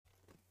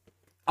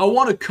I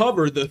want to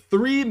cover the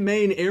three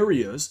main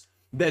areas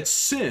that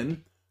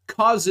sin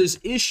causes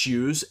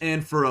issues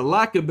and, for a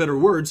lack of better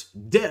words,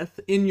 death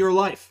in your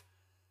life.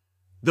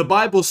 The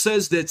Bible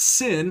says that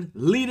sin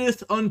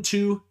leadeth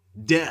unto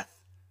death.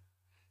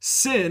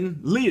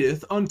 Sin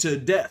leadeth unto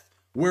death.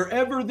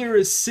 Wherever there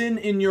is sin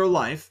in your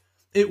life,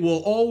 it will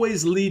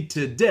always lead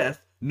to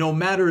death, no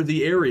matter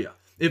the area.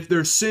 If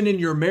there's sin in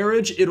your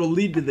marriage, it'll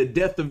lead to the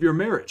death of your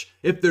marriage.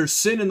 If there's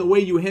sin in the way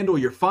you handle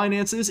your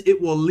finances, it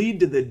will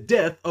lead to the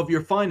death of your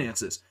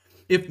finances.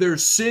 If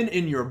there's sin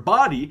in your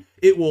body,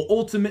 it will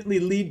ultimately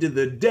lead to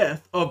the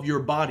death of your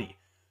body.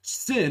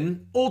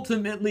 Sin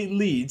ultimately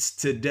leads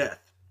to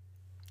death.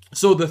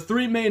 So the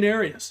three main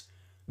areas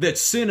that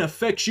sin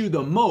affects you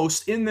the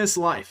most in this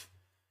life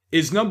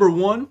is, number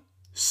one,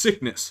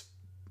 sickness.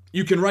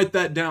 You can write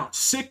that down.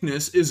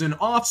 Sickness is an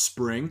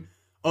offspring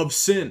of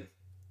sin.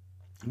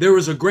 There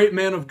was a great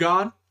man of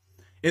God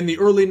in the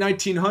early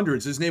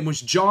 1900s. His name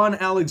was John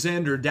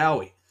Alexander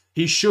Dowie.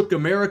 He shook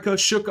America,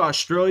 shook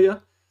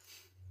Australia,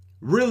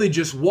 really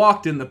just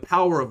walked in the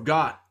power of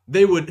God.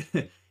 They would,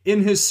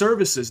 in his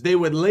services, they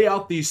would lay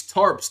out these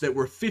tarps that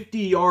were 50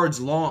 yards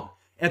long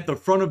at the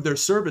front of their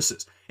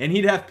services. And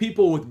he'd have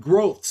people with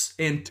growths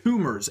and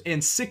tumors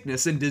and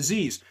sickness and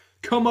disease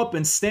come up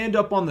and stand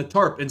up on the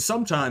tarp. And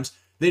sometimes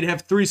they'd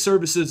have 3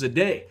 services a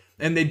day.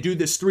 And they'd do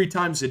this 3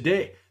 times a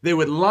day. They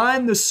would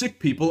line the sick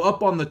people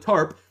up on the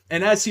tarp,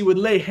 and as he would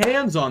lay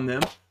hands on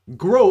them,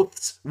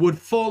 growths would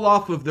fall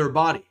off of their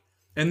body.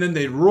 And then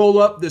they'd roll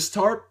up this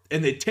tarp,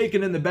 and they'd take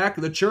it in the back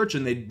of the church,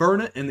 and they'd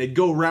burn it, and they'd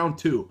go round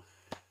 2.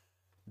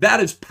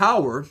 That is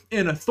power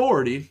and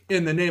authority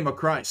in the name of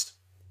Christ.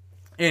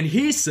 And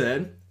he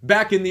said,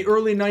 back in the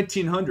early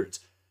 1900s,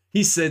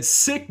 he said,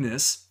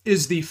 sickness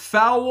is the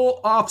foul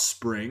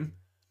offspring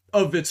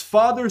of its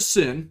father's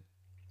sin,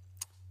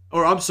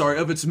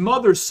 of its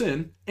mother's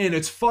sin and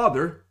its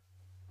father,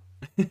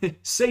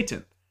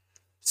 Satan.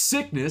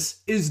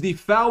 Sickness is the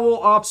foul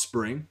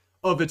offspring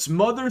of its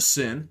mother's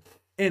sin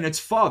and its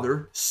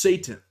father,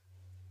 Satan.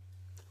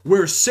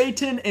 Where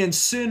Satan and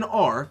sin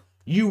are,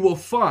 you will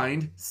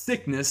find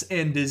sickness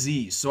and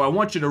disease. So I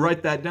want you to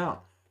write that down.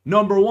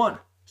 Number one,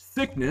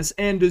 sickness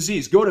and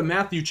disease. Go to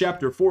Matthew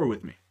chapter 4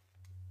 with me.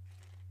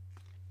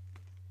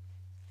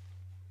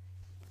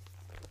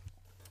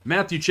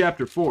 Matthew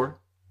chapter 4.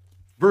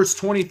 Verse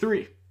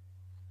 23.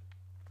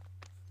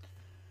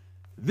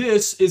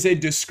 This is a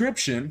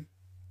description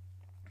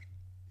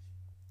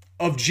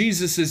of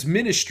Jesus'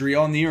 ministry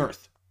on the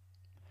earth.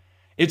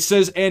 It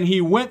says, and he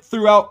went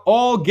throughout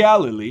all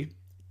Galilee,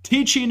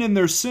 teaching in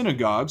their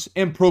synagogues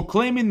and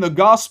proclaiming the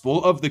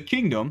gospel of the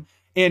kingdom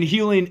and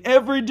healing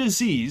every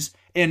disease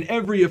and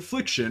every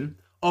affliction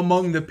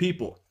among the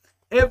people.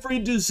 Every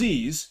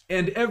disease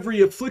and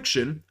every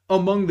affliction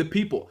among the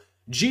people.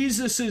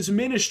 Jesus'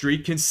 ministry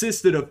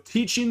consisted of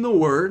teaching the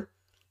word,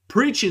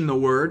 preaching the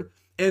word,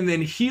 and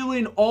then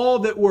healing all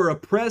that were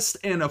oppressed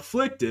and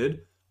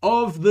afflicted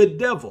of the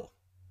devil.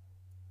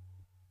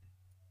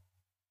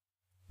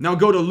 Now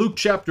go to Luke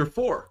chapter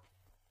 4.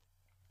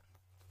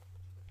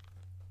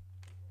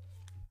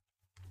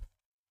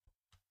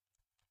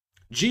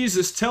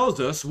 Jesus tells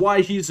us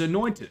why he's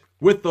anointed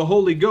with the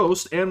Holy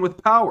Ghost and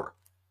with power.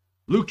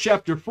 Luke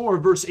chapter 4,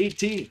 verse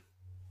 18.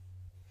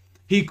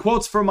 He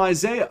quotes from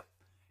Isaiah.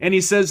 And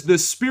he says, the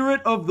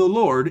Spirit of the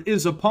Lord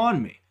is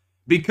upon me,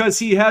 because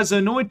he has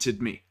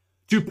anointed me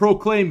to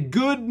proclaim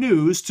good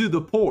news to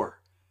the poor.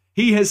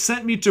 He has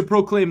sent me to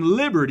proclaim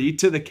liberty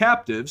to the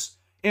captives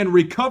and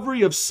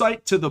recovery of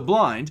sight to the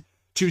blind,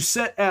 to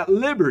set at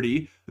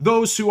liberty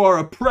those who are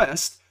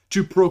oppressed,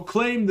 to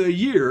proclaim the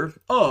year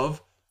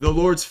of the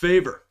Lord's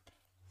favor.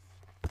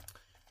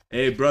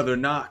 Hey, Brother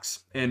Knox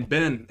and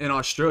Ben in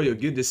Australia,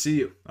 good to see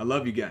you. I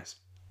love you guys.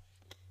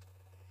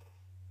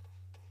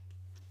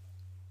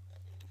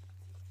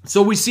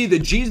 So we see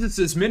that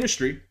Jesus'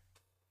 ministry,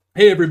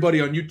 hey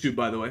everybody on YouTube,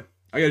 by the way,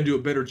 I got to do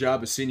a better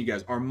job of seeing you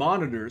guys. Our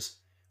monitors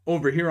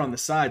over here on the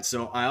side,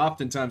 so I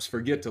oftentimes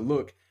forget to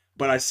look,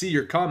 but I see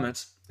your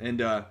comments,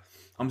 and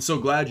I'm so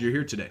glad you're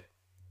here today.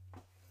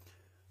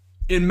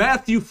 In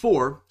Matthew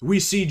 4,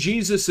 we see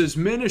Jesus'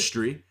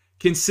 ministry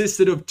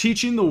consisted of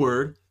teaching the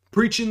word,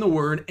 preaching the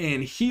word,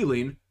 and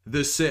healing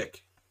the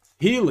sick.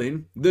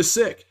 Healing the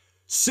sick.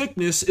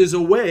 Sickness is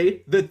a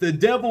way that the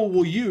devil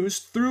will use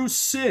through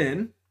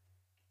sin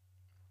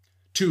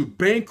to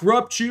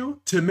bankrupt you,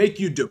 to make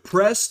you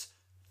depressed,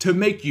 to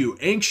make you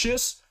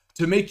anxious,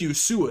 to make you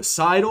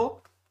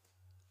suicidal.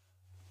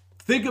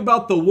 Think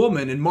about the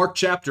woman in Mark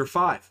chapter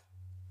 5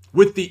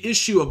 with the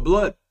issue of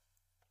blood.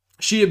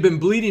 She had been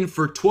bleeding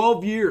for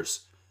 12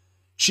 years.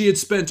 She had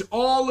spent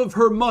all of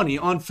her money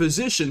on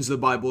physicians, the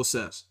Bible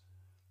says,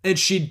 and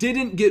she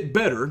didn't get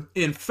better.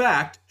 In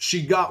fact,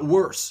 she got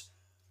worse.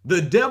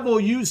 The devil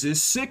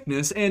uses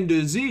sickness and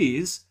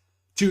disease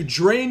to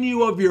drain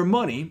you of your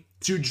money,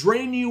 to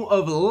drain you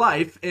of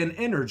life and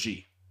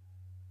energy.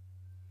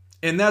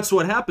 And that's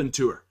what happened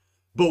to her.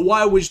 But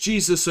why was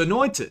Jesus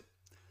anointed?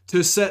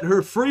 To set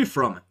her free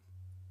from it.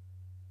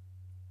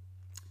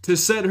 To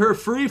set her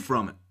free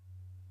from it.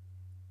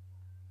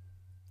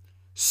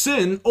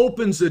 Sin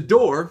opens the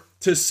door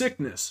to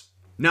sickness.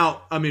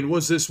 Now,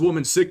 was this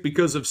woman sick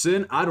because of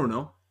sin? I don't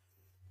know.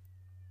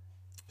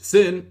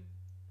 Sin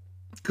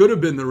could have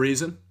been the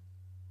reason.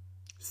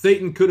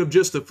 Satan could have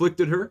just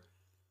afflicted her.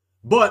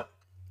 But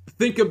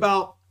think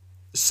about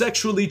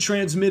sexually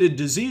transmitted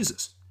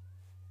diseases.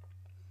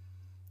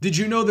 Did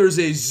you know there's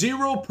a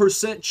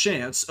 0%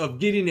 chance of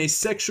getting a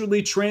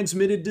sexually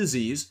transmitted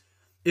disease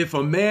if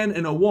a man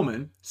and a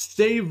woman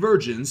stay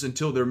virgins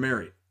until they're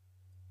married?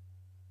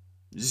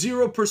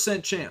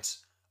 0%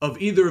 chance of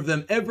either of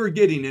them ever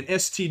getting an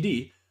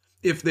STD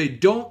if they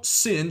don't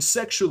sin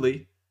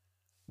sexually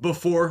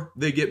before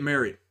they get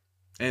married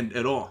and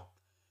at all.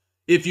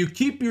 If you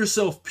keep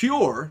yourself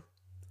pure,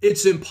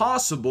 it's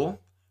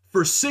impossible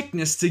for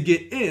sickness to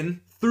get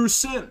in through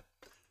sin.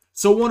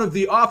 So one of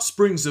the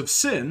offsprings of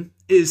sin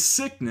is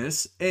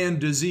sickness and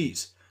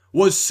disease.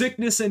 Was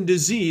sickness and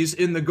disease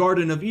in the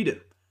Garden of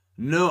Eden?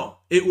 No,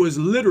 it was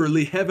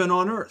literally heaven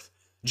on earth.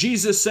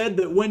 Jesus said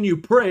that when you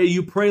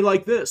pray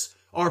like this: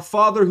 Our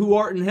Father who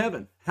art in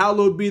heaven,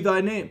 hallowed be thy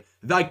name.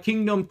 Thy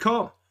kingdom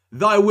come,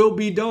 thy will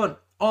be done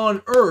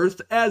on earth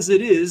as it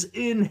is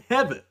in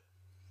heaven.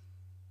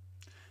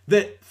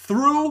 That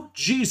through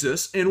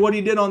Jesus and what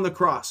he did on the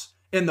cross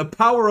and the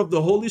power of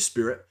the Holy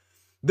Spirit,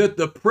 that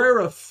the prayer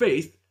of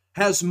faith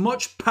has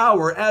much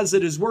power as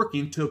it is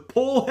working to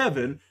pull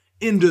heaven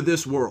into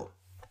this world.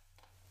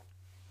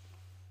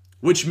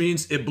 Which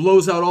means it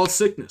blows out all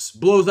sickness,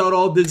 blows out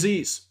all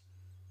disease.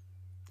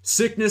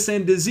 Sickness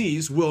and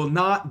disease will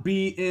not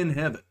be in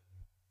heaven.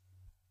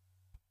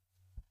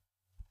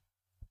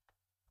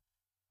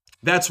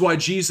 That's why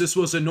Jesus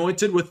was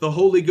anointed with the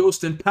Holy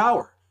Ghost and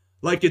power.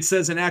 Like it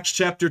says in Acts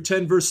chapter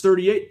 10, verse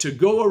 38, to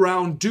go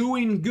around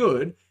doing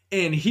good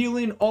and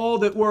healing all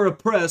that were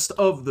oppressed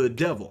of the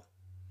devil.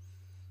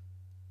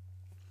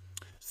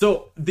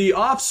 So the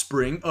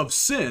offspring of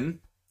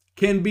sin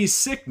can be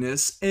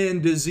sickness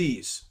and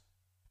disease.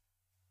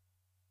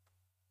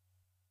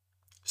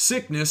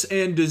 Sickness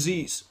and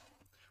disease.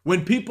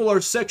 When people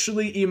are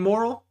sexually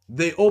immoral,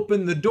 they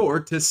open the door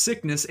to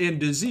sickness and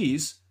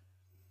disease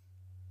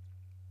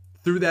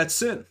through that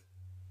sin.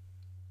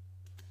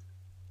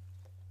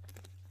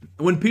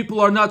 When people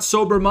are not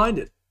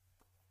sober-minded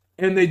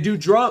and they do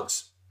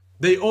drugs,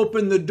 they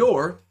open the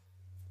door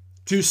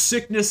to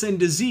sickness and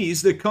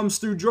disease that comes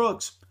through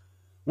drugs.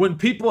 When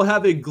people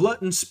have a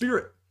glutton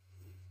spirit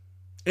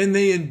and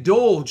they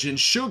indulge in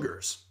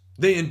sugars,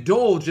 they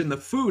indulge in the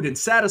food and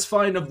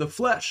satisfying of the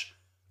flesh,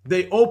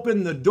 they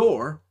open the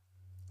door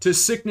to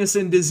sickness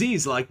and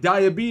disease like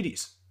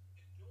diabetes,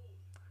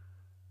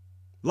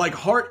 like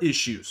heart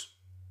issues,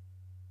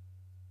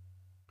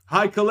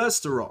 high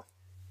cholesterol.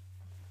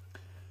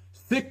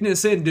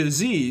 Sickness and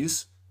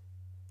disease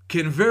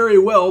can very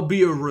well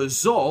be a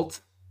result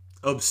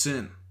of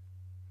sin.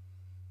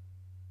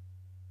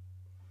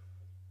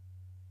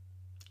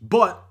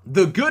 But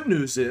the good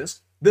news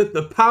is that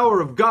the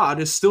power of God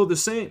is still the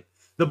same.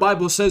 The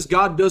Bible says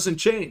God doesn't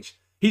change.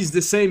 He's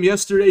the same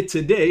yesterday,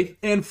 today,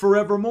 and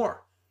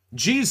forevermore.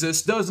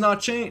 Jesus does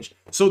not change.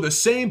 So the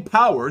same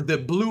power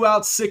that blew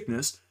out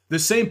sickness, the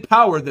same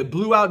power that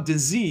blew out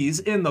disease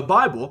in the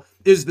Bible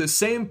is the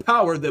same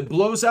power that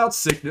blows out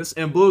sickness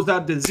and blows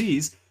out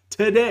disease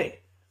today.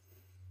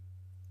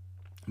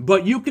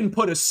 But you can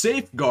put a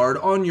safeguard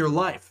on your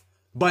life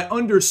by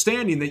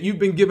understanding that you've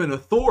been given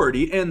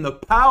authority and the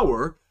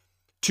power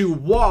to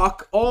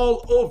walk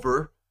all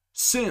over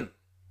sin.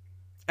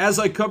 As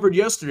I covered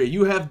yesterday,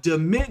 you have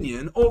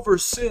dominion over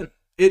sin.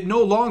 It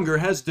no longer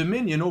has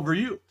dominion over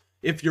you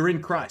if you're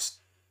in Christ.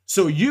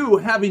 So you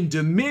having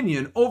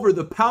dominion over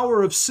the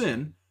power of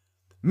sin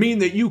mean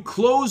that you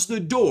close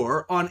the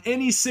door on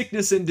any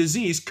sickness and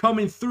disease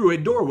coming through a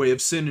doorway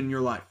of sin in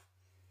your life.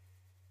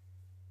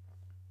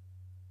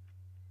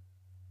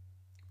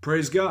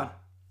 Praise God.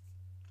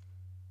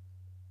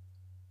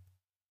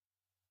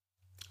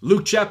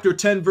 Luke chapter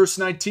 10, verse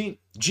 19.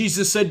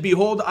 Jesus said,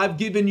 Behold, I've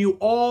given you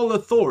all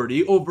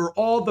authority over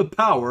all the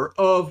power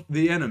of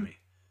the enemy.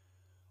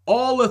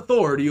 All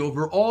authority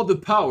over all the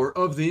power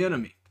of the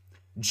enemy.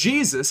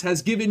 Jesus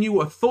has given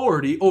you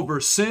authority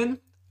over sin,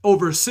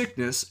 over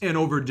sickness, and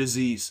over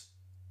disease.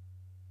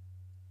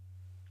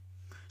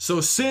 So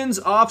sin's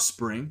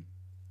offspring,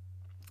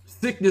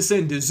 sickness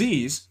and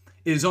disease,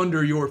 is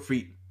under your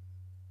feet.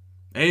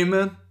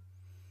 Amen.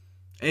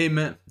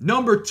 Amen.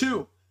 Number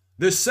 2,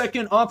 the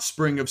second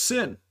offspring of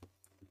sin.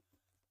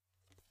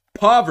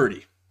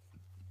 Poverty.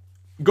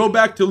 Go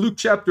back to Luke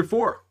chapter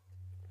 4.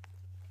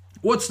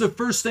 What's the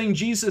first thing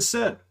Jesus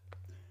said?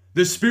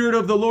 The Spirit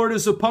of the Lord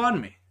is upon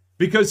me,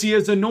 because he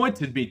has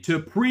anointed me to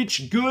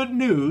preach good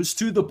news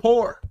to the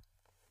poor.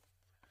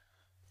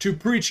 To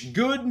preach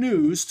good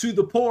news to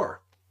the poor.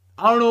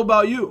 I don't know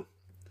about you,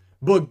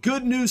 but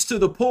good news to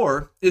the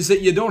poor is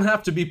that you don't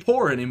have to be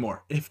poor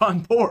anymore. If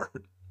I'm poor.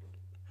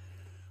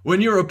 When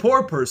you're a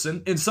poor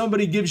person and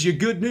somebody gives you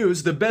good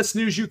news, the best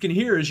news you can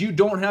hear is you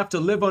don't have to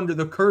live under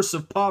the curse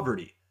of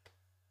poverty.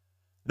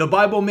 The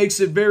Bible makes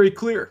it very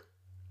clear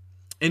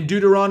in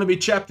Deuteronomy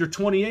chapter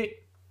 28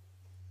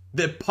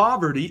 that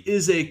poverty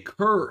is a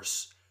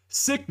curse.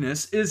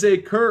 Sickness is a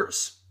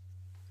curse.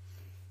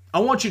 I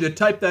want you to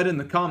type that in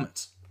the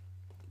comments.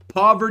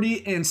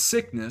 Poverty and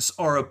sickness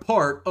are a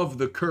part of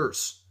the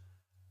curse.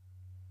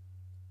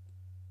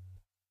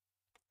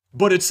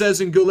 But it says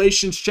in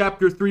Galatians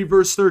chapter 3,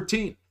 verse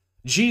 13,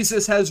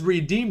 Jesus has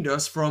redeemed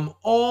us from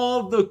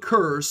all the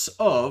curse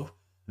of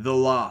the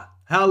law.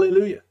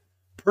 Hallelujah.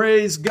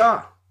 Praise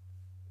God.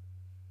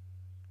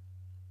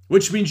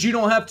 Which means you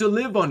don't have to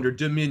live under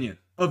dominion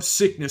of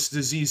sickness,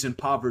 disease, and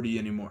poverty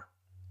anymore.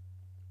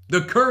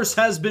 The curse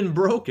has been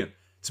broken.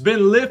 It's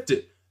been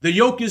lifted. The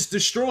yoke is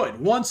destroyed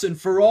once and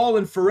for all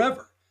and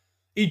forever.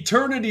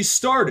 Eternity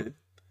started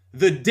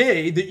the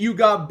day that you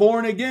got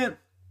born again.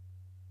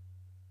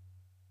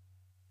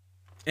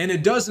 And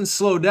it doesn't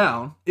slow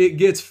down. It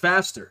gets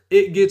faster.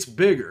 It gets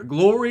bigger.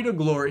 Glory to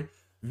glory,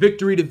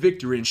 victory to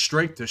victory, and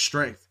strength to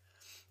strength.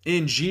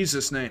 In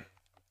Jesus' name.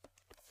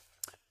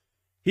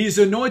 He's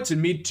anointed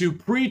me to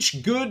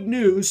preach good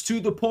news to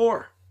the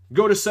poor.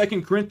 Go to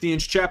 2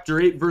 Corinthians chapter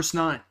 8, verse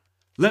 9.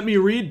 Let me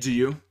read to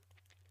you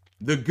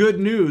the good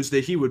news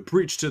that he would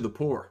preach to the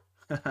poor.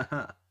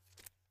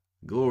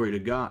 Glory to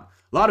God.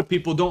 A lot of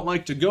people don't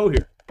like to go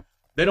here.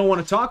 They don't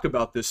want to talk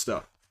about this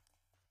stuff.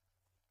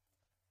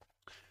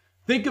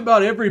 Think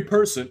about every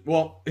person.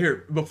 Well,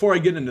 here, before I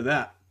get into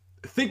that,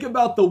 think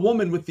about the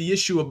woman with the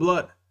issue of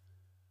blood.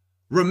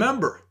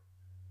 Remember,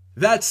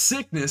 that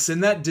sickness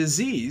and that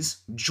disease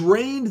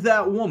drained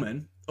that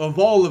woman of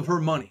all of her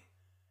money.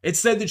 It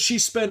said that she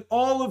spent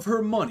all of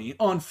her money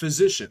on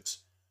physicians.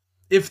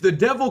 If the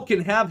devil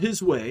can have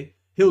his way,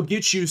 he'll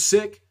get you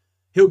sick.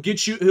 He'll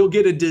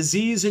get a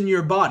disease in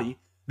your body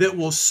that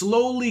will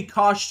slowly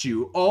cost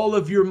you all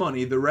of your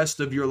money the rest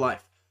of your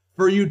life.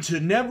 For you to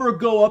never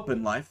go up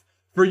in life,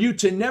 for you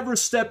to never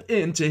step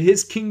into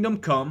his kingdom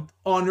come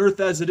on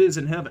earth as it is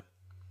in heaven.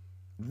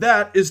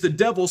 That is the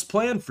devil's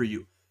plan for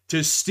you.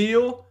 To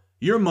steal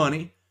your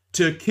money,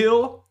 to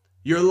kill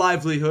your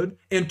livelihood,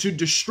 and to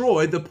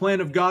destroy the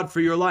plan of God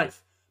for your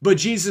life. But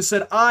Jesus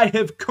said, I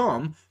have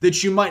come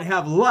that you might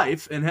have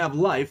life and have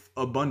life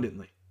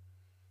abundantly.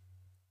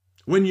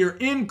 When you're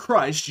in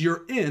Christ,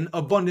 you're in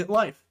abundant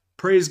life.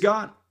 Praise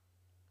God.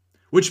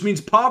 Which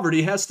means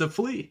poverty has to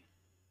flee.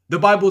 The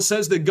Bible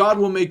says that God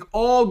will make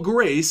all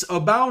grace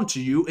abound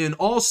to you in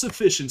all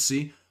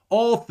sufficiency,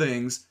 all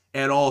things,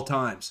 at all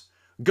times.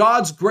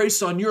 God's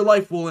grace on your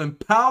life will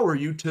empower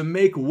you to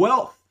make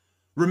wealth.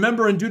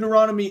 Remember in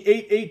Deuteronomy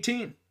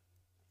 8:18,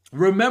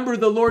 remember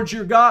the Lord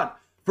your God,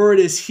 for it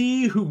is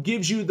he who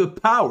gives you the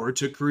power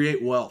to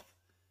create wealth.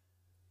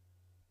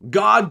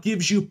 God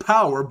gives you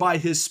power by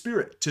his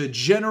Spirit to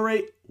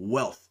generate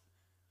wealth.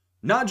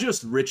 Not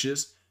just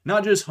riches,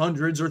 not just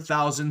hundreds or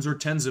thousands or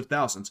tens of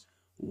thousands.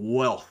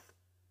 Wealth.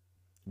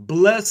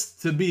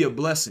 Blessed to be a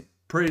blessing.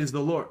 Praise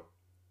the Lord.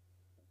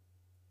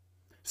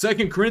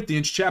 2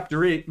 Corinthians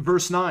chapter 8,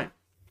 verse 9.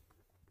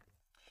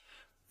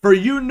 For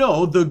you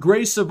know the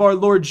grace of our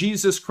Lord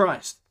Jesus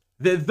Christ,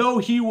 that though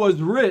he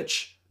was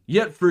rich,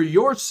 yet for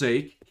your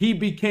sake he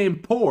became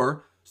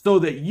poor, so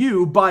that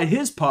you, by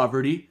his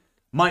poverty,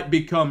 might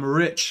become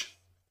rich.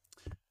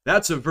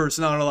 That's a verse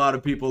not a lot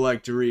of people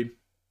like to read.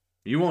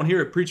 You won't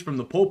hear it preached from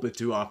the pulpit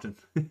too often.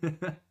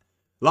 A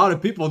lot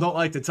of people don't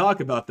like to talk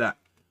about that.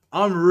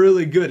 I'm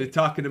really good at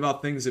talking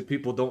about things that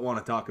people don't want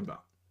to talk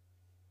about.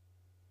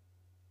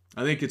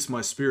 I think it's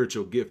my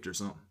spiritual gift or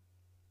something.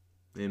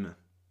 Amen.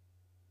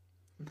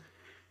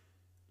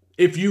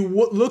 If you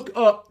look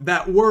up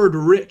that word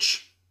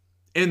rich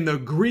and the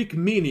Greek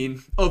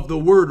meaning of the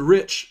word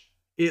rich,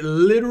 it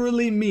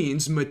literally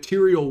means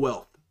material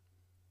wealth.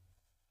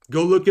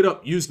 Go look it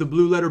up. Use the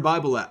Blue Letter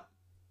Bible app.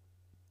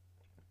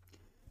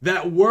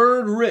 That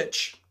word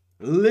rich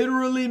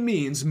literally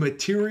means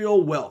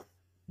material wealth.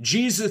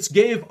 Jesus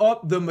gave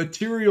up the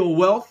material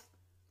wealth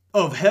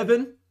of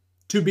heaven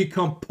to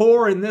become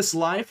poor in this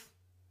life.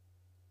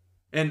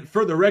 And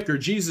for the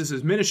record,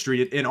 Jesus'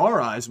 ministry in our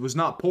eyes was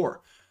not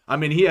poor. I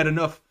mean, he had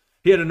enough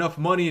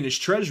money in his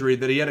treasury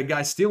that he had a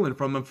guy stealing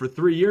from him for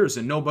 3 years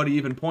and nobody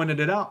even pointed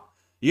it out.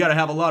 You got to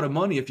have a lot of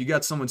money if you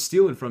got someone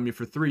stealing from you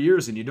for 3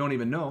 years and you don't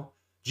even know.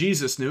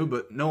 Jesus knew,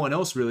 but no one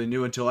else really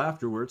knew until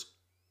afterwards.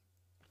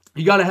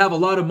 You got to have a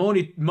lot of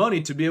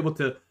money to be able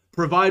to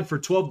provide for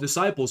 12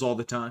 disciples all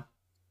the time.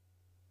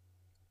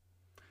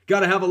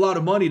 Got to have a lot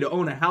of money to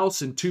own a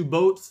house and 2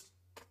 boats.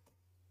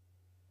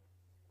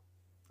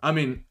 I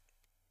mean,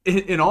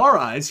 in our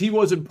eyes, he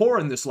wasn't poor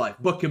in this life,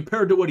 but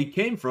compared to what he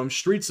came from,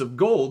 streets of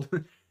gold,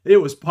 it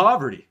was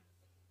poverty.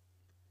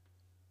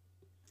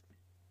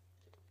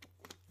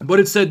 But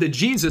it said that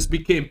Jesus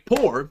became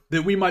poor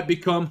that we might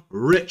become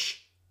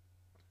rich.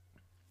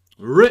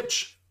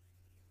 Rich.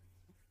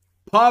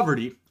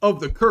 Poverty of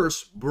the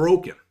curse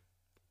broken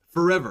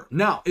forever.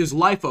 Now, is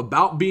life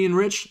about being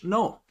rich?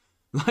 No.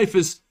 Life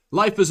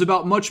is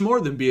about much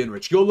more than being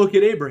rich. Go look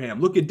at Abraham,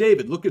 look at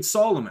David, look at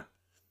Solomon.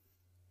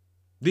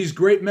 These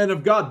great men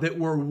of God that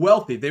were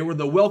wealthy. They were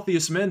the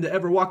wealthiest men to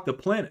ever walk the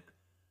planet.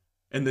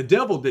 And the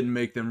devil didn't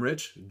make them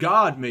rich.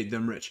 God made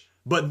them rich.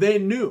 But they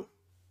knew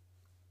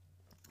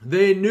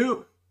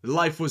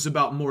life was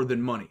about more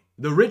than money.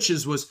 The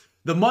riches was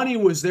The money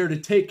was there to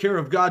take care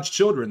of God's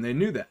children. They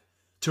knew that.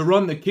 To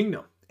run the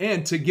kingdom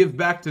and to give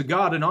back to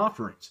God in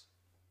offerings.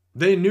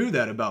 They knew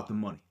that about the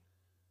money.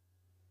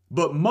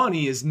 But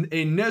money is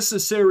a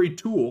necessary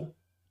tool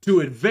to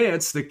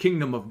advance the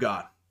kingdom of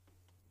God.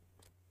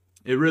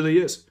 It really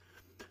is.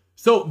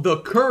 So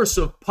the curse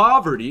of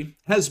poverty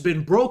has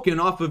been broken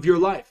off of your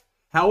life.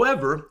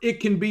 However, it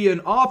can be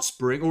an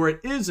offspring, or it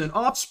is an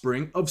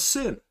offspring of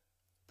sin.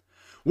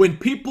 When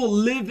people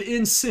live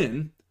in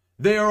sin,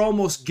 they are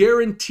almost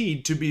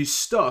guaranteed to be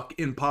stuck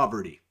in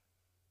poverty.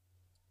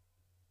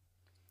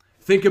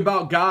 Think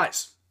about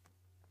guys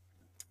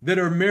that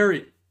are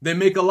married. They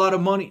make a lot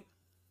of money.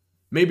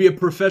 Maybe a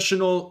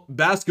professional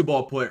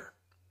basketball player,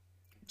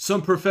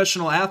 some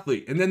professional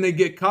athlete, and then they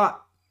get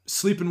caught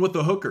sleeping with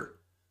a hooker.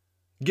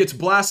 Gets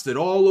blasted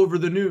all over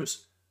the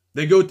news.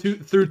 They go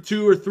through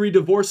 2 or 3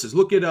 divorces.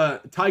 Look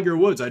at Tiger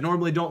Woods. I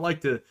normally don't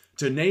like to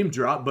name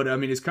drop, but I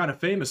mean, he's kind of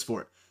famous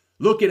for it.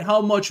 Look at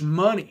how much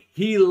money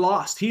he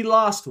lost. He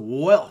lost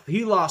wealth.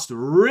 He lost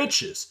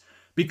riches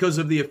because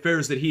of the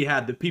affairs that he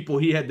had, the people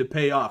he had to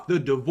pay off, the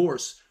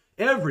divorce,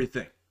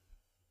 everything.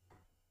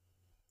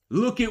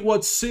 Look at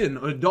what sin,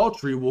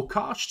 adultery, will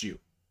cost you.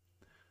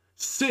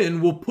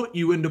 Sin will put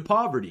you into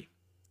poverty.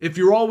 If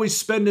you're always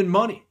spending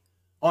money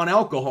on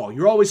alcohol,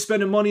 you're always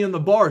spending money on the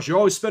bars, you're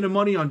always spending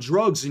money on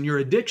drugs and your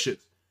addictions,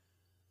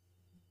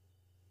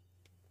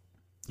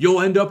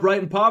 you'll end up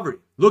right in poverty.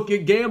 Look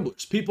at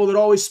gamblers, people that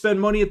always spend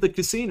money at the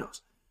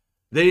casinos.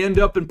 They end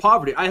up in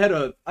poverty. I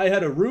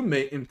had a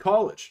roommate in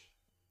college.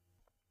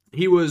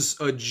 He was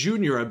a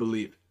junior, I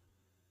believe.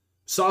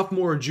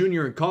 Sophomore or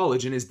junior in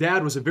college, and his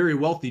dad was a very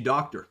wealthy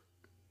doctor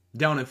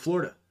down in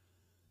Florida.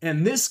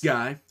 And this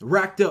guy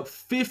racked up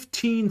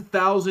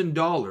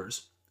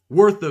 $15,000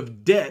 worth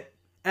of debt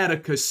at a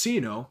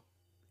casino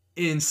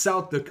in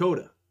South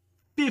Dakota.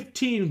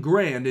 15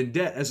 grand in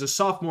debt as a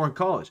sophomore in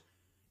college.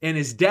 And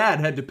his dad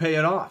had to pay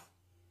it off.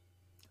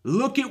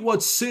 Look at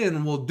what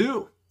sin will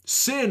do.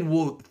 Sin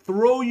will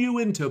throw you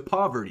into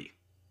poverty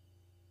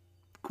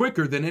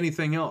quicker than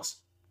anything else.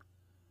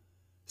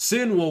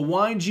 Sin will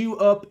wind you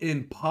up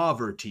in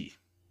poverty.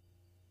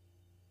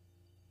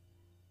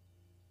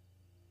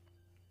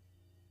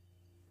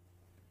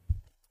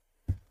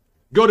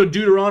 Go to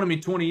Deuteronomy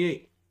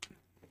 28.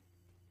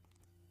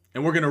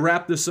 And we're going to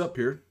wrap this up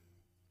here.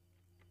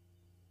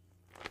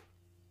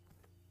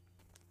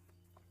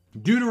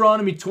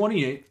 Deuteronomy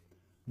 28,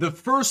 the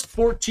first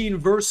 14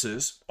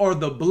 verses are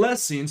the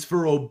blessings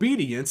for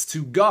obedience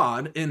to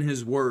God and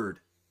His Word.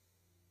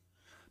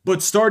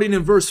 But starting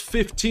in verse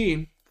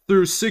 15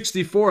 through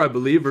 64, I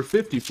believe, or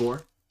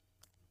 54,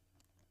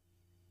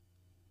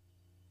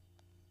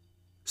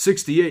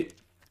 68.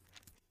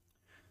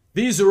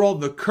 These are all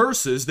the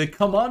curses that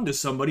come onto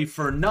somebody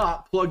for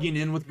not plugging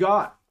in with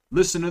God.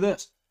 Listen to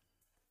this.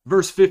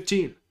 Verse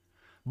 15.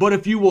 But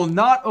if you will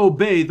not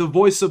obey the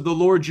voice of the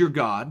Lord your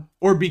God,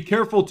 or be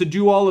careful to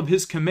do all of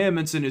His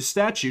commandments and His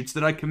statutes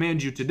that I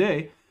command you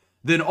today,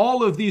 then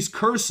all of these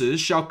curses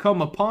shall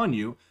come upon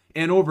you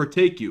and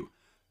overtake you.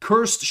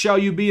 Cursed shall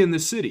you be in the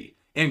city,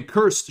 and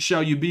cursed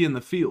shall you be in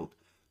the field.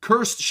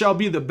 Cursed shall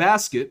be the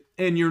basket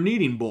and your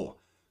kneading bowl.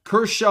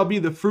 Cursed shall be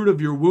the fruit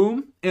of your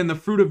womb, and the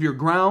fruit of your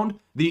ground,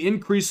 the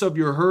increase of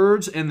your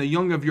herds, and the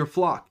young of your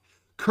flock.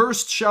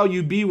 Cursed shall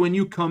you be when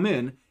you come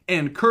in,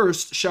 and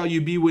cursed shall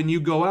you be when you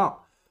go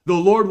out. The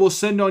Lord will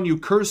send on you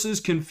curses,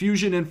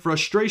 confusion, and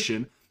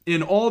frustration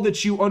in all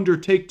that you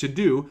undertake to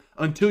do,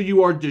 until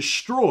you are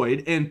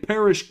destroyed and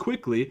perish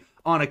quickly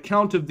on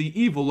account of the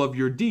evil of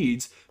your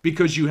deeds,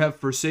 because you have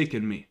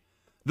forsaken me.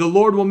 The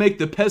Lord will make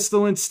the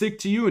pestilence stick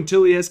to you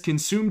until He has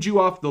consumed you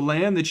off the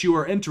land that you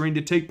are entering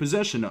to take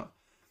possession of.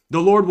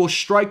 The Lord will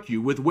strike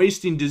you with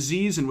wasting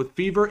disease and with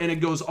fever, and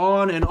it goes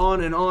on and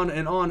on and on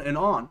and on and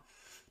on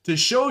to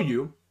show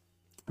you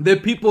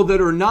that people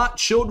that are not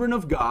children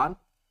of God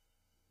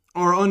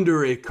are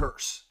under a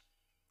curse.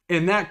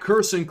 And that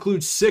curse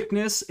includes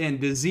sickness and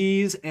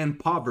disease and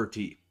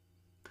poverty.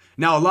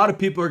 Now, a lot of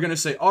people are going to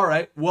say, all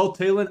right, well,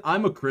 Talon,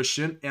 I'm a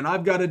Christian and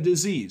I've got a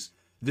disease.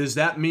 Does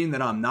that mean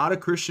that I'm not a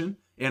Christian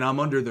and I'm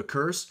under the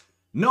curse?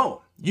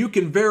 No, you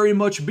can very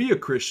much be a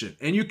Christian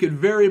and you can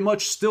very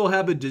much still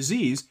have a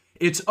disease.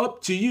 It's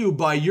up to you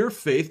by your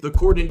faith,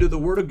 according to the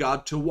Word of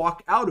God, to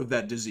walk out of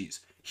that disease.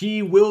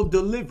 He will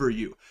deliver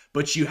you,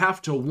 but you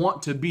have to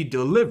want to be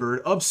delivered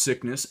of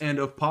sickness and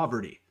of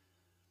poverty.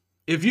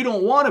 If you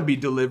don't want to be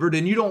delivered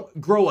and you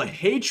don't grow a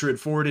hatred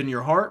for it in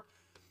your heart,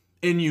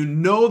 and you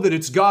know that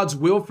it's God's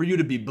will for you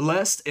to be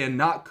blessed and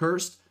not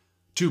cursed,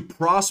 to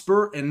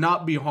prosper and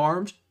not be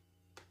harmed,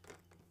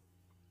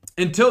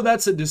 until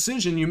that's a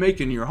decision you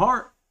make in your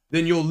heart,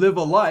 then you'll live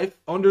a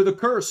life under the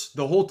curse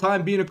the whole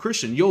time being a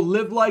Christian. You'll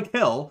live like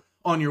hell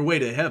on your way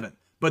to heaven.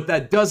 But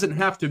that doesn't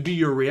have to be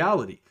your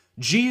reality.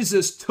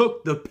 Jesus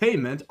took the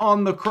payment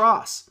on the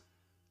cross.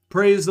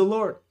 Praise the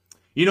Lord.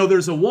 You know,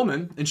 there's a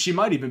woman, and she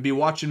might even be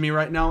watching me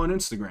right now on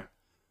Instagram.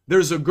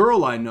 There's a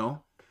girl I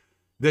know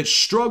that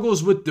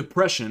struggles with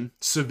depression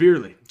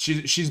severely.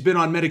 She's been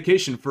on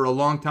medication for a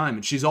long time,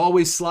 and she's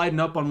always sliding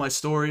up on my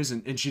stories,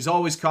 and she's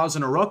always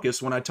causing a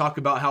ruckus when I talk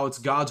about how it's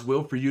God's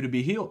will for you to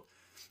be healed.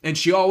 And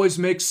she always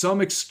makes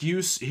some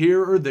excuse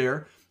here or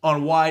there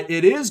on why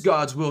it is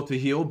God's will to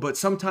heal, but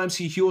sometimes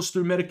he heals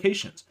through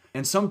medications.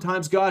 And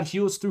sometimes God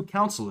heals through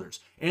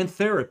counselors and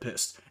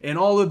therapists and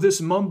all of this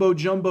mumbo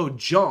jumbo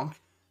junk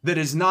that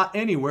is not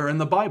anywhere in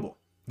the Bible.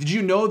 Did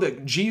you know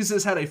that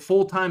Jesus had a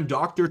full-time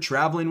doctor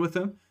traveling with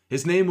him?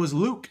 His name was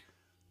Luke.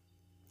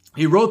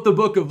 He wrote the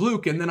book of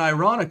Luke, and then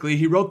ironically,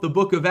 he wrote the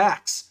book of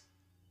Acts.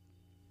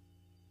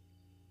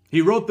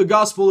 He wrote the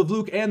Gospel of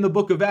Luke and the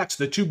book of Acts,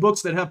 the two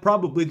books that have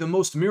probably the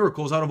most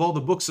miracles out of all the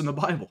books in the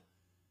Bible.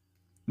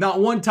 Not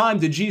one time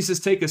did Jesus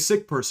take a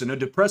sick person, a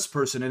depressed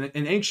person,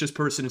 an anxious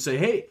person and say,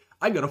 hey,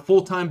 I got a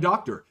full-time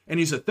doctor, and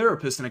he's a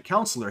therapist and a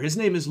counselor. His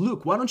name is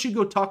Luke. Why don't you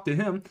go talk to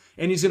him,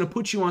 and he's going to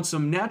put you on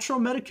some natural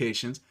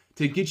medications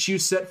to get you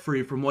set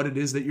free from what it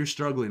is that you're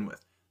struggling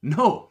with.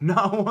 No,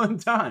 not one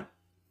time.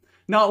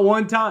 Not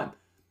one time.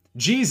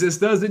 Jesus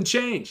doesn't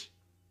change.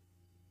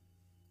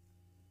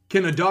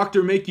 Can a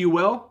doctor make you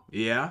well?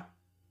 Yeah.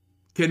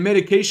 Can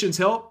medications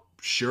help?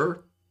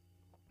 Sure.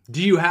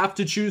 Do you have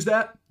to choose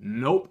that?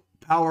 Nope.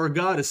 Power of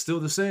God is still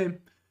the same.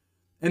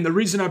 And the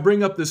reason I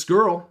bring up this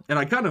girl, and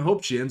I kind of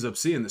hope she ends up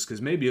seeing this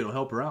because maybe it'll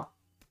help her out.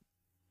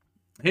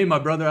 Hey, my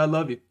brother, I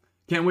love you.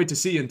 Can't wait to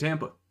see you in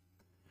Tampa.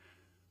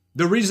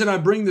 The reason I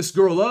bring this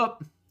girl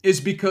up is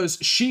because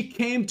she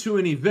came to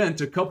an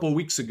event a couple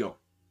weeks ago.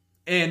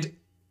 And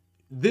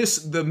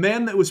the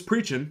man that was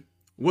preaching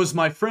was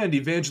my friend,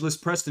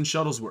 Evangelist Preston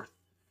Shuttlesworth.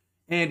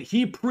 And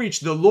he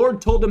preached, the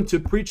Lord told him to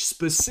preach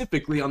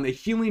specifically on the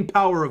healing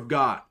power of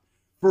God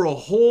for a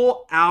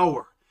whole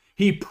hour.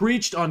 He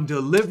preached on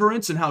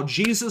deliverance and how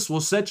Jesus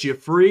will set you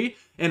free.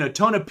 And a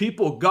ton of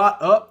people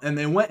got up and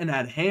they went and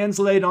had hands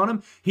laid on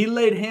him. He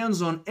laid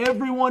hands on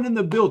everyone in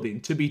the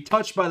building to be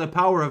touched by the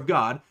power of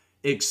God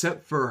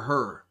except for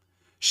her.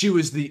 She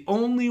was the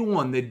only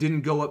one that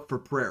didn't go up for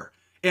prayer.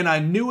 And I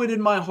knew it in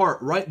my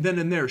heart right then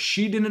and there.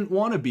 She didn't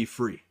want to be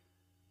free.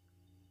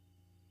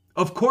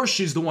 Of course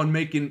she's the one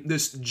making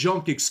this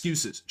junk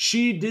excuses.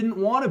 She didn't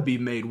want to be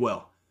made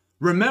well.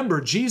 Remember,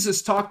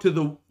 Jesus talked to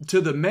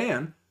the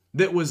man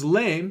that was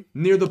lame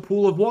near the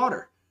pool of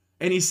water.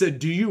 And he said,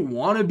 do you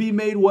want to be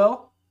made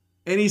well?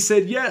 And he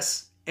said,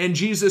 yes. And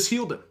Jesus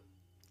healed him.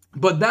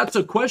 But that's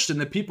a question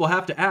that people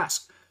have to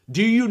ask.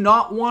 Do you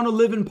not want to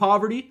live in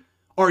poverty?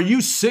 Are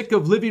you sick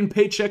of living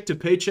paycheck to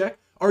paycheck?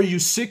 Are you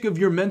sick of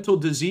your mental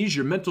disease,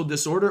 your mental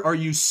disorder? Are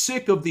you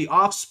sick of the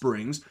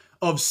offsprings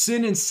of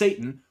sin and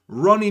Satan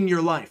running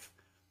your life?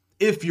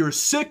 If you're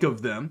sick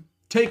of them,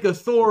 take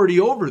authority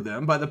over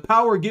them by the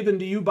power given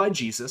to you by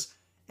Jesus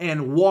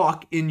and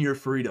walk in your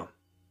freedom.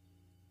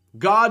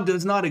 God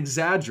does not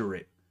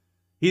exaggerate.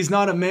 He's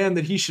not a man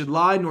that he should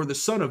lie, nor the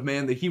son of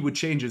man that he would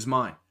change his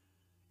mind.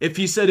 If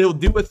he said he'll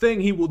do a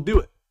thing, he will do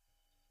it.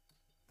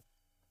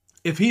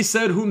 If he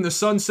said whom the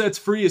Son sets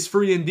free is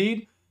free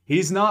indeed,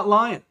 he's not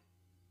lying.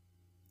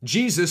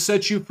 Jesus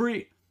sets you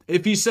free.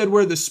 If he said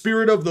where the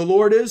Spirit of the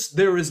Lord is,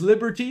 there is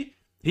liberty,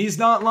 he's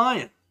not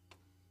lying.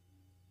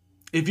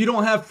 If you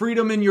don't have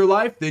freedom in your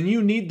life, then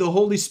you need the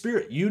Holy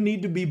Spirit. You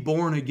need to be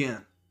born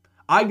again.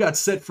 I got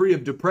set free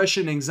of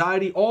depression,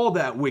 anxiety, all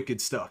that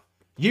wicked stuff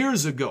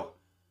years ago.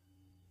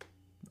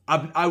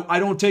 I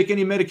don't take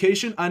any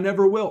medication. I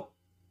never will.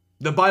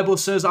 The Bible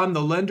says I'm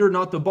the lender,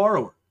 not the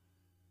borrower.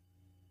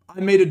 I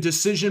made a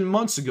decision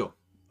months ago,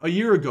 a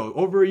year ago,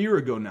 over a year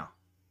ago now,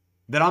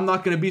 that I'm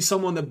not going to be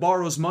someone that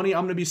borrows money.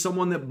 I'm going to be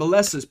someone that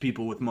blesses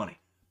people with money.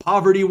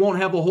 Poverty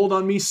won't have a hold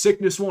on me.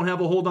 Sickness won't have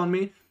a hold on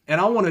me.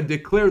 And I want to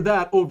declare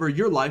that over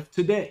your life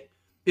today.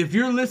 If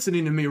you're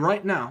listening to me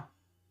right now,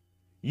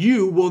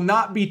 you will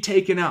not be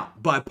taken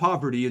out by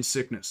poverty and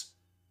sickness.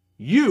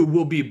 You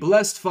will be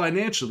blessed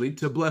financially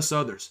to bless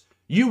others.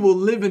 You will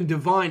live in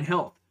divine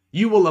health.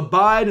 You will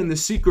abide in the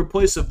secret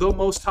place of the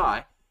Most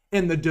High,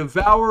 and the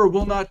devourer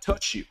will not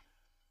touch you.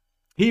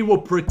 He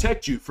will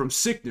protect you from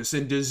sickness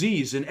and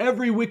disease and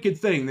every wicked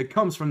thing that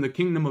comes from the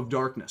kingdom of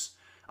darkness.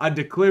 I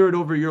declare it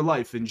over your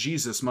life in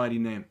Jesus' mighty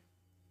name.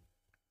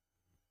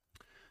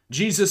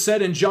 Jesus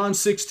said in John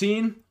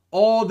 16,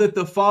 all that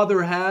the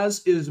Father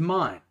has is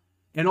mine,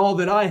 and all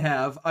that I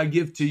have I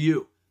give to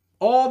you.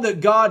 All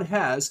that God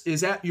has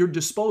is at your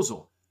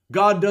disposal.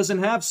 God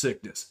doesn't have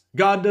sickness.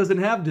 God doesn't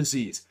have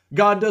disease.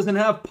 God doesn't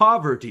have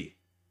poverty.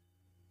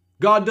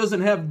 God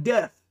doesn't have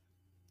death.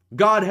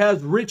 God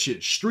has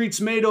riches,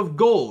 streets made of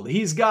gold.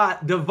 He's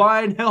got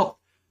divine health,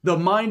 the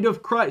mind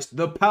of Christ,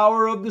 the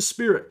power of the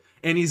Spirit,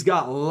 and he's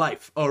got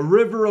life, a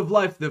river of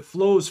life that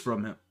flows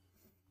from him.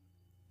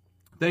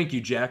 Thank you,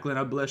 Jacqueline.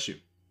 I bless you.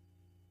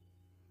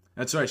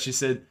 That's right. She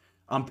said,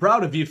 I'm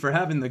proud of you for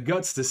having the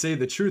guts to say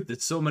the truth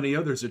that so many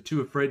others are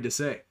too afraid to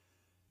say.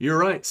 You're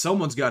right.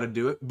 Someone's got to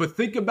do it. But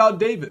think about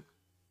David.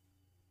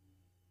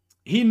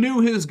 He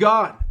knew his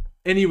God,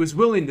 and he was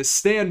willing to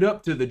stand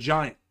up to the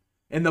giant.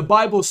 And the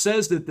Bible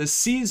says that the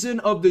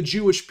season of the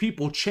Jewish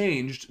people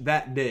changed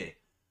that day.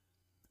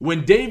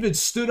 When David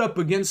stood up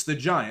against the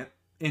giant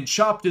and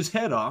chopped his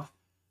head off,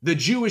 The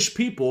Jewish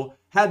people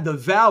had the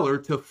valor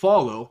to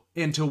follow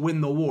and to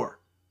win the war.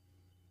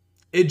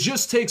 It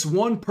just takes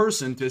one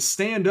person to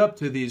stand up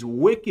to these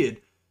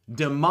wicked,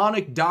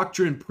 demonic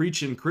doctrine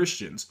preaching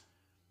Christians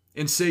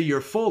and say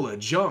you're full of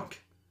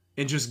junk,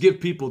 and just give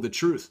people the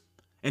truth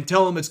and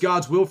tell them it's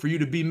God's will for you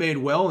to be made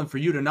well and for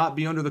you to not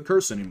be under the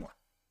curse anymore.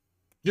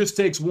 Just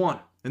takes one,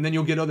 and then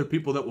you'll get other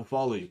people that will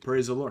follow you.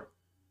 Praise the Lord.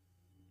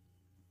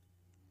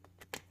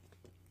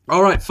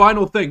 All right,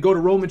 final thing. Go to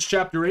Romans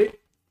chapter 8,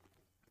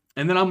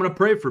 and then I'm going to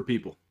pray for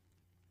people.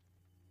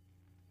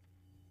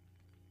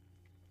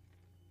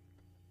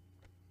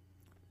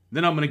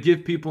 Then I'm going to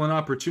give people an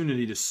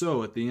opportunity to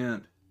sow at the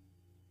end.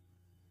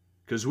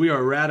 Because we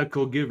are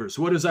radical givers.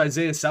 What does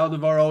Isaiah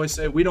Saldivar always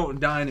say? We don't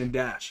dine and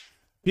dash.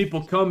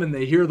 People come and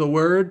they hear the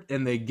word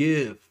and they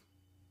give.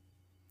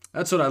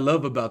 That's what I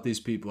love about these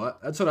people.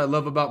 That's what I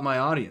love about my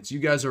audience. You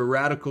guys are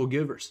radical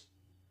givers.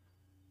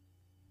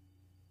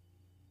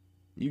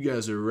 You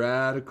guys are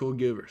radical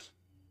givers.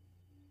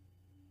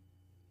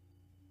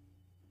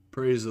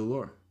 Praise the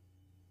Lord.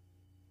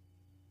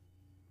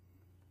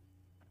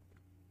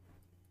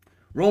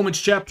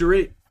 Romans chapter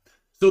 8.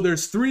 So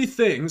there's three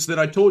things that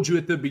I told you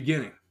at the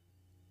beginning.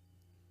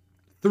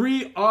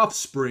 Three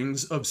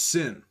offsprings of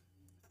sin.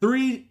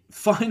 Three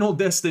final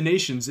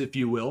destinations, if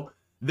you will,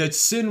 that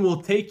sin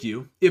will take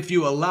you if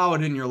you allow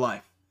it in your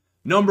life.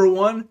 Number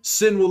one,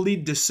 sin will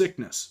lead to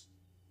sickness.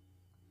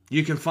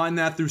 You can find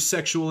that through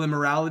sexual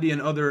immorality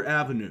and other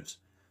avenues.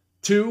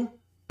 Two,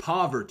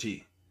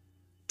 poverty.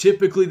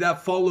 Typically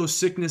that follows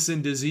sickness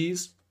and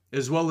disease,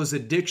 as well as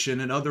addiction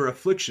and other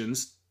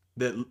afflictions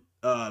that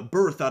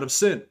birth out of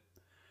sin.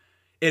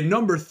 And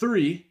number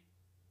three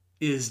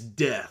is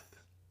death.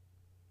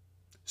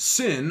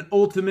 Sin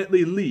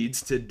ultimately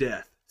leads to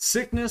death.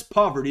 Sickness,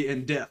 poverty,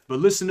 and death. But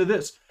listen to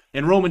this.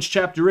 In Romans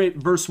chapter 8,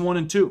 verse 1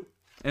 and 2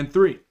 and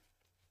 3.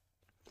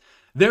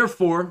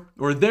 Therefore,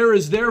 or there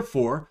is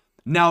therefore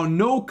now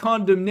no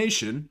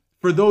condemnation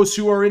for those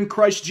who are in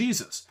Christ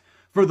Jesus.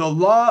 For the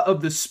law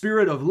of the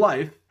Spirit of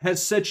life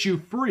has set you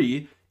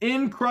free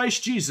in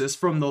Christ Jesus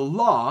from the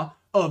law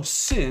of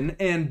sin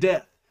and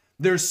death.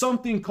 There's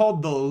something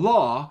called the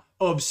law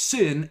of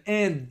sin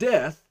and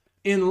death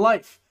in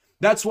life.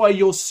 That's why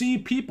you'll see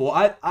people,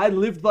 I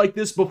lived like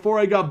this before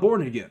I got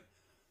born again.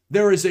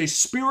 There is a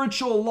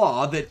spiritual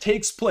law that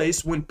takes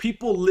place when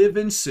people live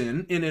in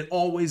sin, and it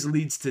always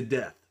leads to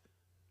death.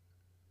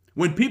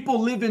 When people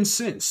live in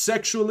sin,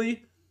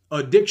 sexually,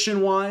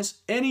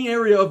 addiction-wise, any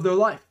area of their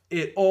life,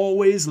 it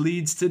always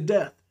leads to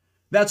death.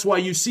 That's why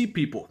you see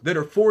people that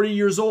are 40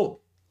 years old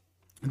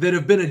that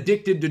have been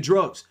addicted to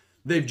drugs.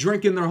 They've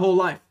drinking their whole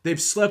life. They've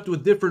slept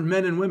with different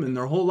men and women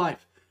their whole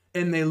life,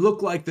 and they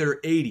look like they're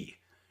 80.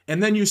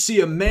 And then you see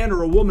a man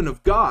or a woman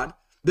of God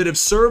that have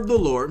served the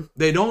Lord.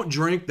 They don't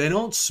drink, they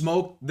don't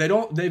smoke,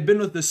 they've been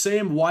with the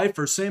same wife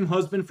or same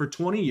husband for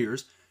 20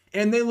 years,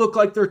 and they look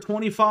like they're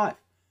 25.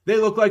 They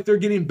look like they're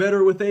getting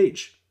better with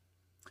age.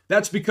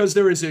 That's because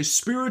there is a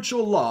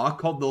spiritual law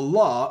called the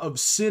law of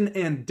sin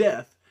and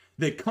death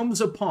that comes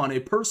upon a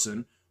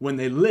person when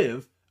they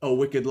live a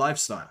wicked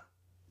lifestyle.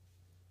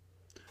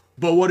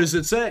 But what does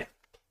it say?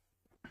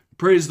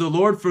 Praise the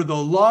Lord, for the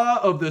law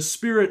of the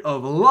Spirit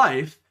of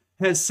life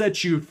has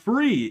set you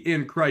free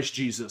in Christ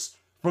Jesus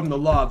from the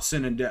law of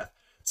sin and death.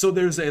 So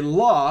there's a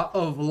law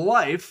of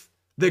life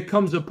that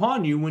comes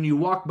upon you when you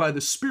walk by the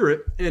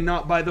Spirit and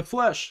not by the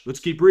flesh. Let's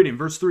keep reading.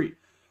 Verse 3.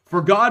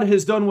 For God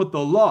has done what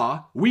the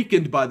law,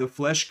 weakened by the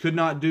flesh, could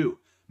not do,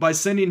 by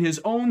sending his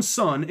own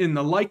Son in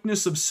the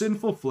likeness of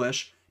sinful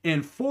flesh,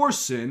 and for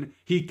sin,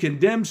 he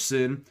condemned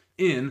sin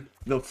in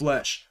the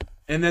flesh.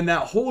 And then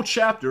that whole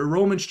chapter,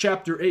 Romans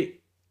chapter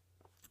 8,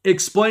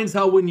 explains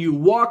how when you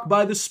walk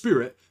by the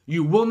Spirit,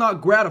 you will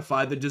not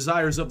gratify the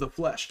desires of the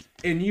flesh,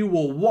 and you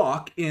will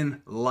walk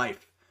in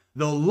life.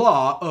 The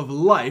law of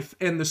life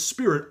and the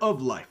Spirit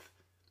of life.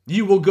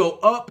 You will go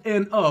up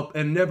and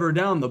never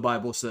down, the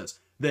Bible says.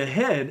 The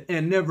head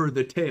and never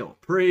the tail.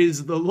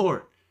 Praise the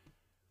Lord.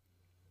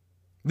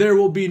 There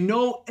will be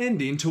no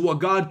ending to what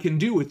God can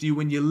do with you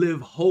when you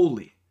live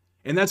holy.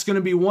 And that's going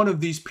to be one of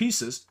these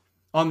pieces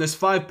on this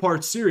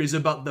 5-part series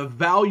about the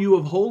value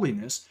of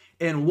holiness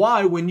and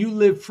why when you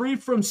live free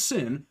from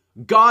sin,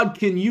 God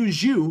can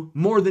use you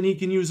more than he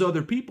can use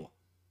other people.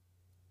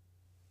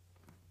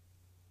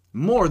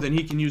 More than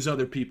he can use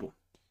other people.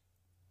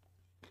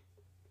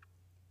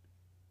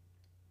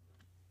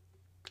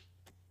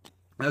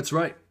 That's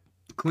right.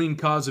 The clean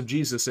cause of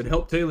Jesus had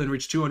helped Thailand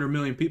reach 200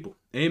 million people.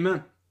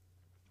 Amen.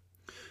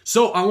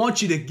 So I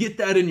want you to get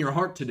that in your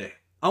heart today.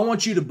 I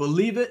want you to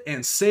believe it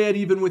and say it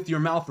even with your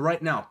mouth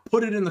right now.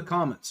 Put it in the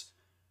comments.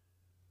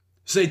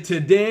 Say,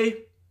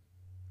 today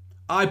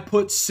I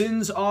put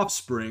sin's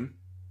offspring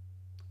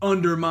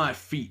under my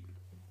feet.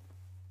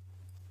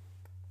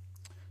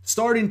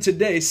 Starting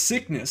today,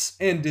 sickness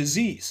and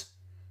disease,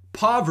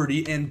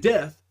 poverty and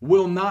death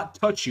will not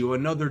touch you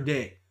another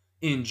day.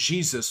 In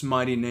Jesus'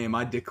 mighty name,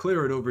 I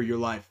declare it over your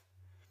life.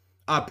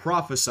 I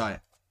prophesy it.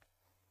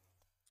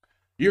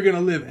 You're going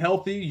to live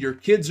healthy. Your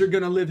kids are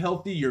going to live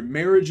healthy. Your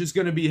marriage is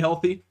going to be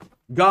healthy.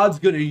 God's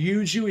going to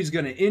use you. He's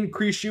going to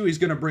increase you. He's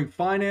going to bring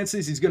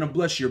finances. He's going to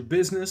bless your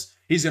business.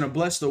 He's going to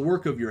bless the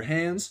work of your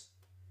hands.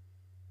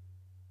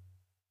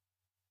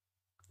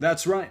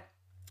 That's right.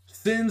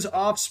 Sin's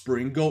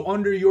offspring go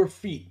under your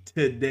feet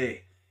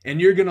today,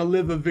 and you're going to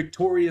live a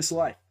victorious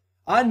life.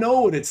 I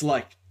know what it's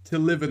like to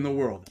live in the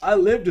world. I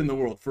lived in the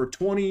world for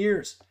 20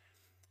 years,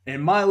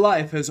 and my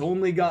life has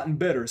only gotten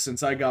better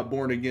since I got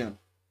born again.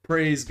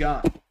 Praise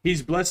God.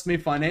 He's blessed me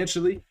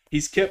financially.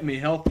 He's kept me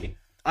healthy.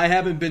 I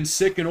haven't been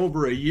sick in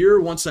over a year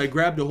once I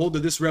grabbed a hold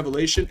of this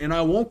revelation, and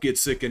I won't get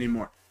sick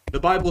anymore. The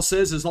Bible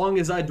says as long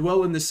as I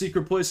dwell in the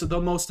secret place of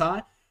the Most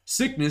High,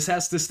 sickness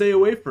has to stay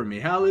away from me.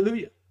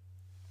 Hallelujah.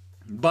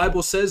 The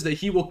Bible says that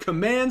He will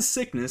command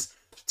sickness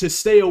to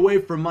stay away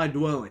from my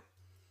dwelling,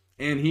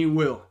 and He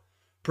will.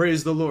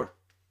 Praise the Lord.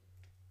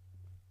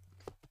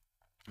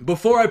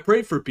 Before I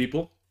pray for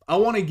people, I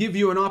want to give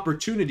you an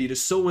opportunity to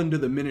sow into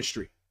the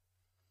ministry.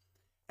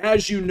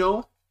 As you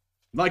know,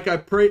 like I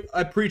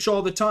preach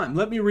all the time.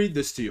 Let me read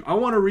this to you. I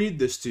want to read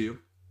this to you.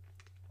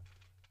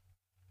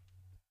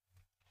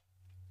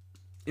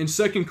 In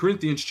 2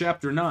 Corinthians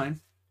chapter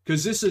 9,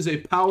 because this is a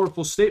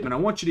powerful statement. I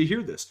want you to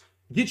hear this.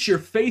 Get your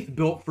faith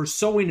built for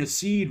sowing a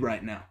seed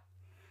right now.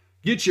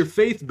 Get your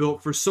faith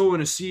built for sowing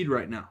a seed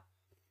right now.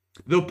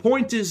 The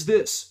point is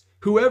this: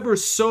 whoever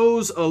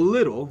sows a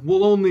little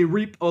will only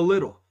reap a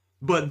little,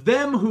 but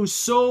them who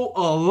sow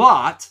a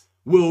lot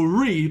will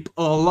reap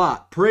a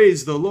lot.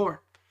 Praise the Lord.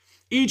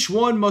 Each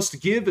one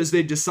must give as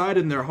they decide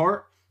in their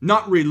heart,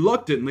 not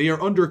reluctantly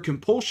or under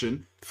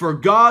compulsion, for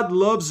God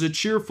loves a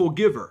cheerful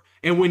giver.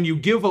 And when you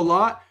give a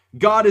lot,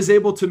 God is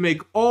able to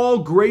make all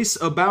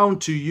grace abound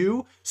to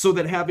you, so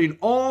that having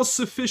all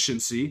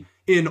sufficiency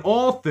in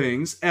all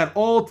things at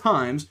all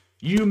times,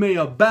 you may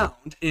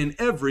abound in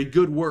every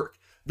good work.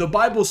 The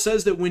Bible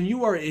says that when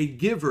you are a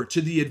giver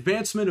to the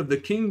advancement of the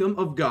kingdom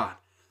of God,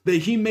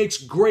 that He makes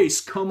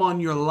grace come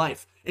on your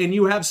life, and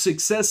you have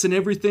success in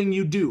everything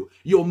you do.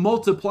 You'll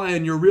multiply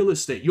in your real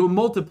estate. You'll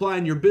multiply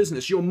in your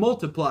business. You'll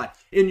multiply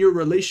in your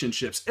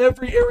relationships.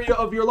 Every area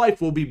of your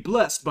life will be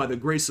blessed by the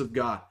grace of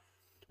God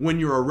when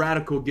you're a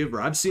radical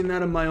giver. I've seen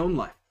that in my own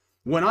life.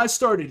 When I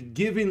started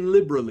giving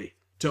liberally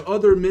to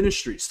other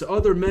ministries, to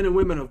other men and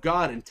women of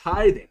God, and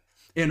tithing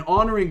and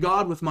honoring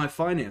God with my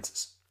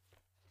finances,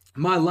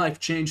 my life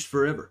changed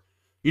forever.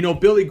 You know,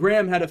 Billy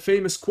Graham had a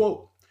famous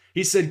quote.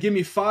 He said, "Give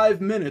me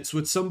 5 minutes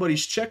with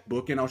somebody's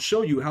checkbook and I'll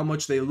show you how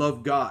much they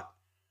love God."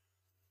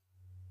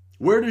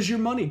 Where does your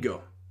money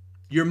go?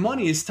 Your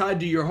money is tied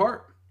to your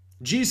heart.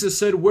 Jesus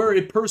said where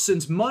a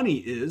person's money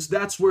is,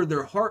 that's where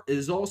their heart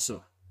is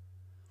also.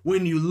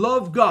 When you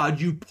love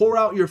God, you pour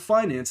out your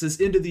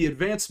finances into the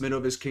advancement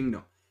of His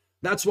kingdom.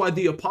 That's why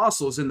the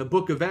apostles in the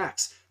book of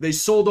Acts, they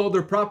sold all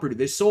their property.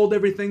 They sold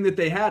everything that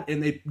they had,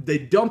 and they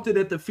dumped it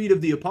at the feet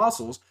of the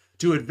apostles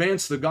to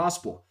advance the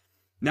gospel.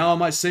 Now,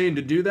 am I saying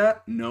to do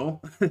that? No.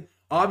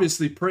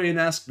 Obviously, pray and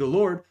ask the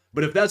Lord.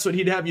 But if that's what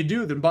He'd have you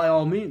do, then by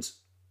all means.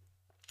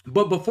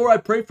 But before I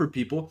pray for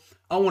people,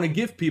 I want to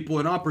give people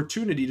an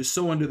opportunity to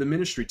sow into the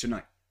ministry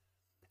tonight.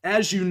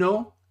 As you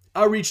know,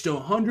 I reached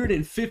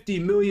 150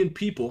 million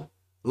people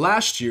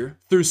last year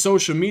through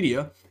social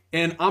media,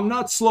 and I'm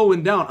not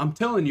slowing down. I'm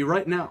telling you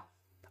right now,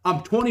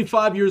 I'm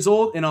 25 years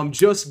old and I'm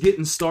just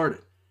getting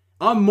started.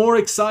 I'm more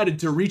excited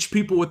to reach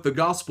people with the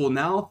gospel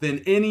now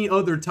than any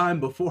other time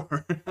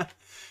before.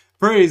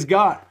 Praise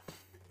God.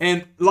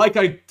 And like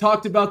I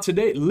talked about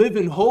today,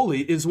 living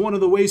holy is one of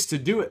the ways to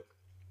do it.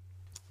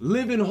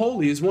 Living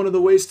holy is one of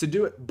the ways to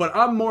do it. But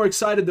I'm more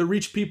excited to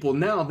reach people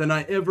now than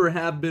I ever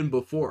have been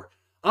before.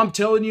 I'm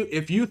telling you,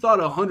 if you thought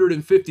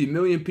 150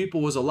 million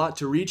people was a lot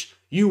to reach,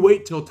 you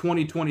wait till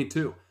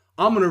 2022.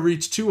 I'm going to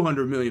reach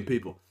 200 million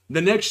people.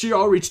 The next year,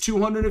 I'll reach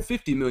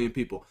 250 million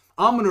people.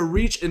 I'm going to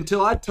reach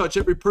until I touch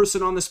every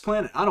person on this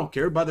planet. I don't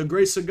care, by the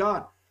grace of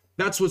God.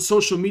 That's what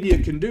social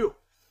media can do.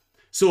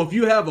 So if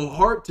you have a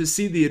heart to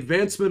see the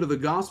advancement of the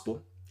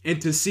gospel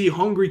and to see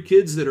hungry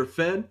kids that are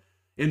fed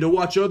and to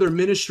watch other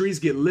ministries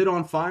get lit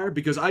on fire,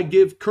 because I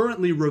give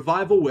currently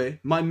Revival Way,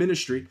 my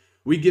ministry,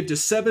 we give to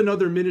 7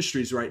 other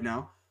ministries right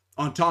now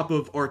on top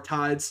of our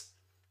tithes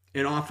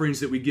and offerings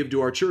that we give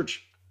to our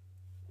church.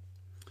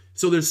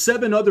 So there's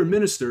 7 other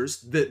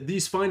ministers that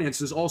these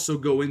finances also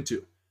go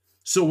into.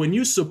 So when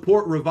you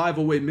support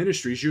Revival Way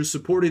Ministries, you're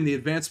supporting the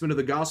advancement of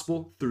the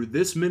gospel through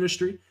this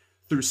ministry,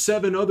 through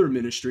 7 other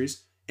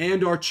ministries,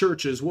 and our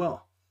church as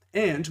well.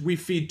 And we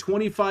feed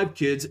 25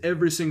 kids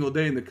every single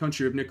day in the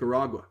country of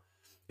Nicaragua.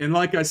 And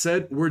like I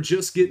said, we're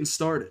just getting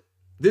started.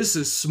 This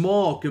is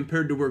small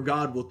compared to where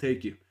God will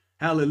take you.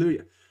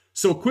 Hallelujah.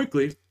 So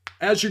quickly,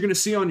 as you're going to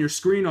see on your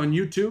screen on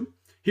YouTube,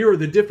 here are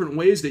the different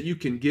ways that you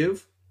can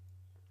give.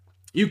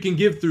 You can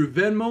give through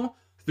Venmo,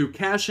 through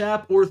Cash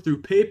App, or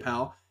through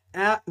PayPal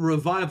at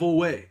Revival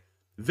Way.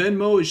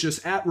 Venmo is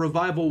just at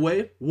Revival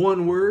Way,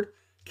 one word.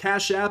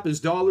 Cash App is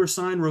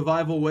 $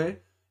 Revival Way.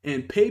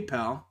 And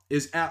PayPal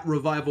is at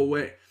Revival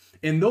Way.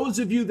 And those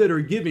of you that are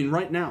giving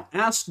right now,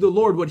 ask the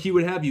Lord what He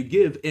would have you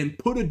give and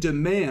put a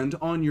demand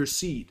on your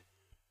seed.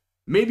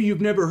 Maybe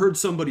you've never heard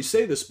somebody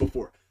say this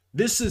before.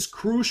 This is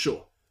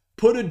crucial.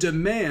 Put a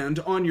demand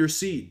on your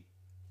seed.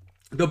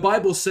 The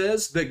Bible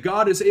says that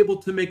God is able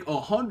to make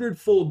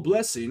 100-fold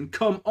blessing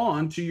come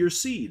on to your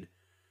seed.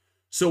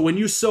 So when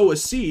you sow a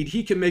seed,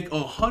 he can make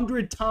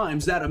 100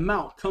 times that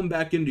amount come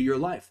back into your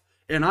life.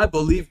 And I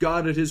believe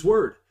God at his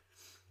word.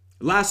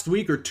 Last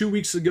week or 2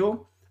 weeks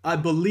ago, I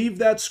believed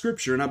that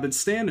scripture and I've been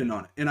standing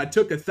on it. And I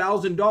took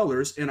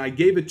 $1,000 and I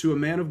gave it to a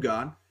man of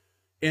God.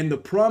 And the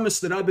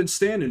promise that I've been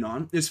standing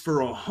on is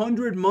for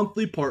 100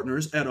 monthly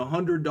partners at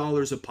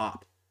 $100 a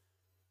pop.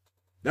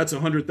 That's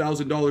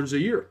 $100,000 a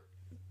year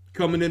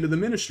coming into the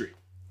ministry.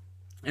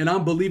 And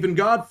I'm believing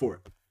God for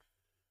it.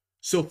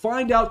 So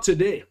find out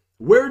today,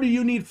 where do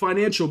you need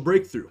financial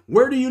breakthrough?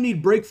 Where do you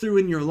need breakthrough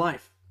in your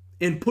life?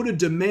 And put a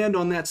demand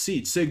on that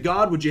seed. Say,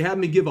 God, would you have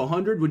me give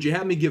 100? Would you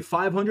have me give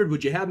 500?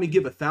 Would you have me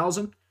give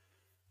 1,000?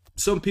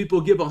 Some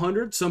people give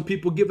 100, some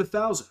people give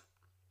 1,000.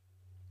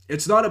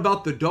 It's not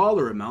about the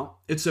dollar amount.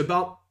 It's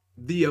about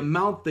the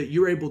amount that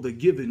you're able to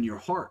give in your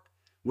heart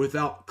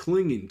without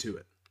clinging to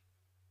it.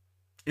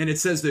 And it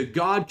says that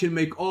God can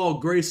make all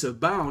grace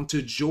abound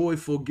to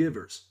joyful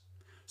givers.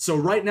 So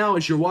right now,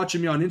 as you're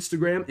watching me on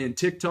Instagram and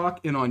TikTok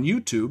and on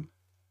YouTube,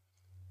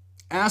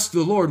 ask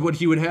the Lord what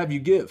he would have you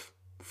give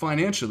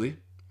financially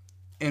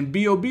and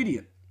be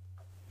obedient.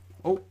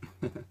 Oh,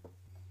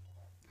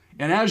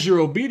 and as you're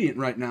obedient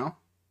right now,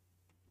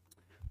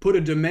 put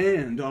a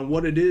demand on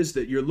what it is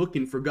that you're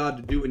looking for God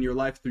to do in your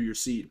life through your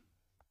seed.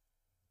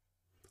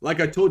 Like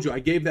I told you, I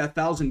gave that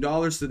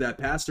 $1,000 to that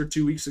pastor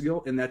 2 weeks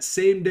ago, and that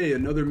same day,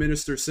 another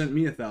minister sent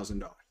me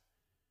 $1,000.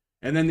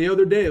 And then the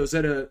other day,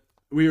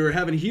 we were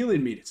having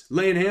healing meetings,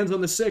 laying hands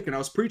on the sick, and I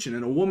was preaching,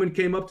 and a woman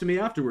came up to me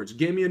afterwards,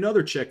 gave me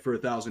another check for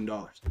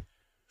 $1,000.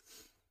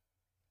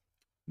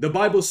 The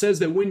Bible says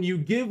that when you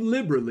give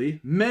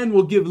liberally, men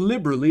will give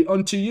liberally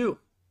unto you.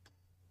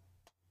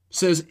 It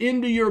says,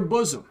 into your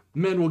bosom,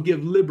 men will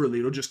give liberally.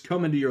 It'll just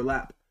come into your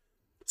lap.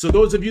 So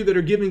those of you that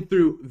are giving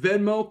through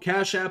Venmo,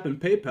 Cash App, and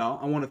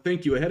PayPal, I want to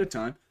thank you ahead of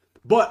time.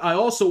 But I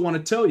also want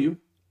to tell you,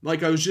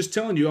 like I was just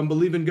telling you, I'm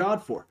believing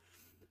God for.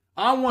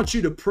 I want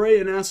you to pray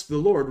and ask the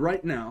Lord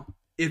right now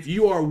if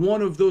you are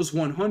one of those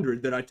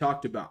 100 that I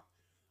talked about.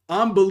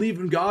 I'm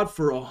believing God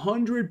for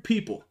 100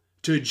 people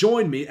to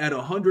join me at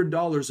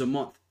 $100 a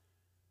month.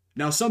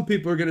 Now, some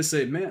people are going to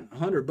say, man,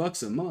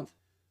 $100 a month,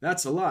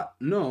 that's a lot.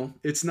 No,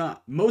 it's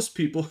not. Most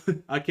people,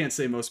 I can't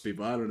say most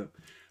people, I don't know.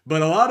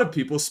 But a lot of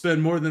people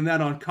spend more than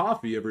that on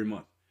coffee every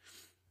month.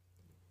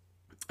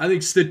 I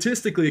think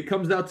statistically it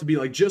comes out to be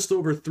like just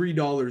over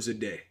 $3 a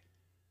day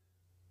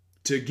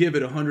to give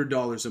it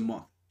 $100 a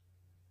month.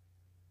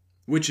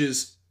 Which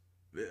is,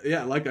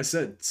 yeah, like I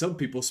said, some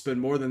people spend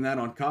more than that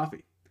on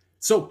coffee.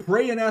 So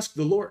pray and ask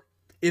the Lord.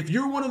 If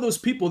you're one of those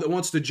people that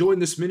wants to join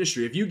this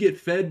ministry, if you get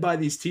fed by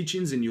these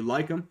teachings and you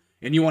like them,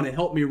 and you want to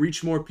help me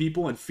reach more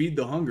people and feed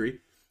the hungry,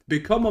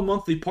 become a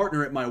monthly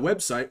partner at my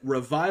website,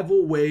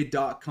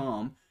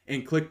 revivalway.com,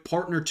 and click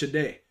partner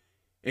today.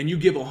 And you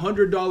give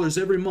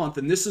 $100 every month,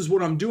 and this is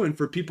what I'm doing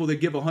for people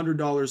that give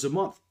 $100 a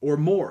month or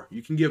more.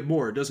 You can give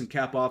more. It doesn't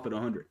cap off at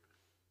 100.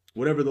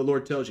 Whatever the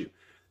Lord tells you.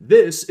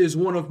 This is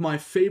one of my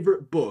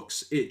favorite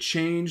books. It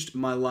changed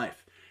my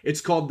life.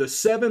 It's called The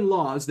 7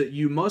 Laws That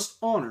You Must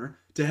Honor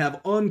to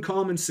Have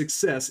Uncommon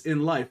Success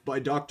in Life by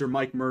Dr.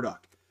 Mike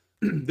Murdock.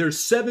 There's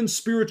 7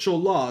 spiritual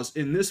laws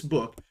in this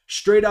book,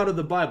 straight out of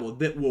the Bible,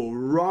 that will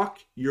rock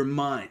your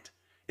mind.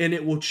 And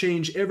it will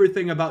change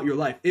everything about your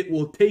life. It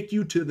will take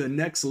you to the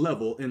next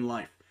level in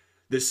life,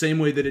 the same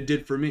way that it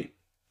did for me.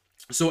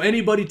 So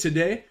anybody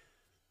today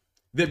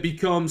that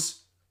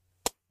becomes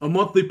a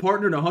monthly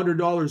partner at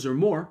 $100 or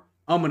more,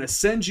 I'm going to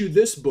send you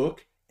this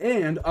book,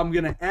 and I'm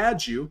going to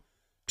add you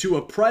to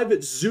a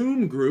private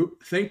Zoom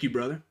group. Thank you,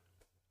 brother,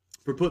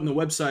 for putting the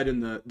website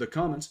in the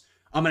comments.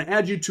 I'm going to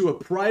add you to a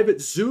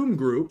private Zoom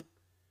group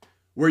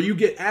where you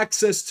get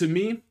access to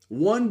me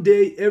one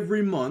day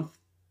every month,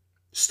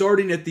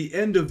 starting at the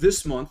end of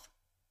this month.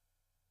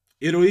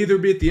 It'll either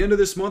be at the end of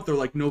this month or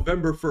like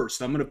November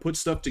 1st. I'm going to put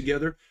stuff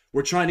together.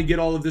 We're trying to get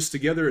all of this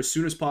together as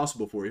soon as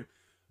possible for you.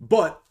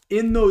 But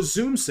in those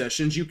Zoom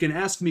sessions, you can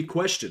ask me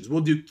questions.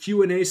 We'll do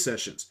Q&A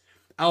sessions.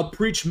 I'll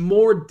preach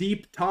more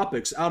deep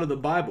topics out of the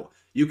Bible.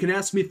 You can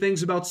ask me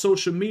things about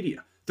social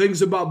media,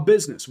 things about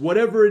business,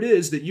 whatever it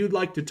is that you'd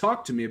like to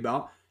talk to me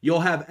about.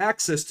 You'll have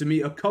access to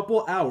me a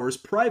couple hours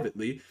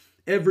privately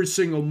every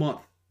single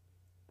month.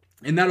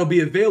 And that'll be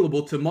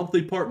available to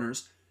monthly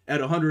partners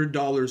at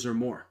 $100 or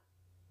more.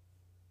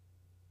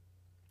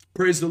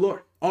 Praise the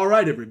Lord. All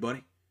right,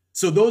 everybody.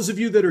 So those of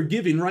you that are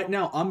giving right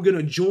now, I'm going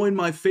to join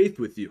my faith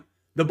with you.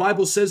 The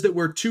Bible says that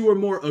where 2 or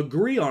more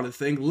agree on a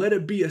thing, let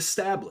it be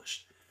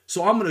established.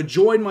 So I'm going to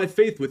join my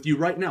faith with you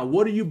right now.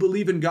 What do you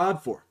believe in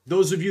God for?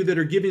 Those of you that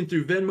are giving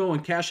through Venmo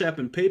and Cash App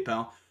and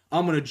PayPal,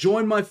 I'm going to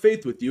join my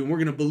faith with you, and we're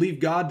going to believe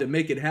God to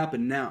make it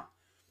happen now.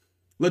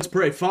 Let's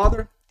pray.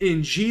 Father,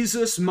 in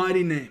Jesus'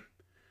 mighty name,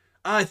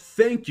 I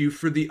thank you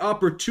for the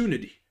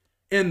opportunity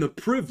and the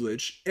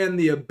privilege and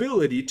the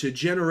ability to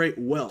generate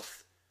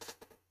wealth.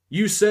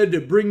 You said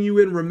to bring you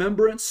in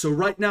remembrance, so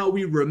right now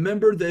we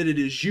remember that it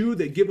is you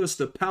that give us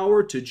the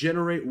power to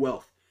generate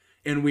wealth,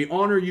 and we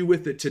honor you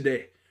with it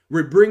today.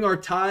 We bring our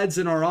tithes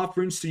and our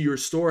offerings to your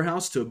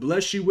storehouse to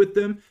bless you with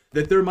them,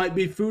 that there might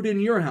be food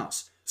in your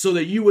house, so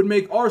that you would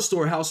make our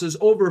storehouses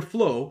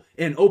overflow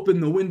and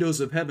open the windows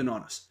of heaven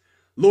on us.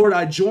 Lord,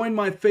 I join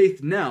my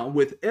faith now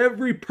with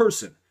every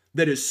person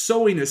that is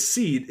sowing a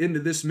seed into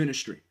this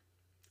ministry.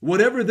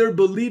 Whatever they're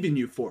believing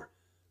you for,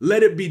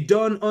 let it be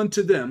done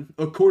unto them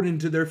according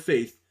to their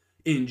faith.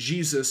 In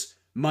Jesus'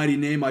 mighty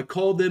name, I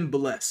call them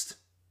blessed.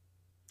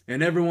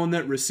 And everyone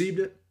that received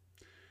it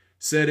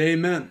said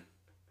amen.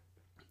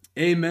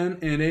 Amen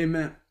and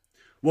amen.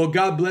 Well,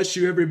 God bless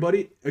you,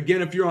 everybody.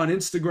 Again, if you're on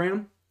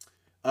Instagram,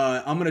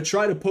 I'm going to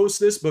try to post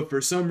this, but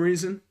for some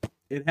reason,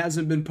 it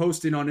hasn't been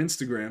posting on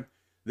Instagram.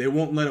 They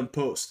won't let them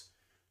post.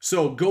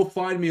 So go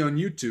find me on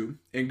YouTube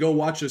and go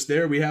watch us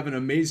there. We have an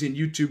amazing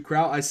YouTube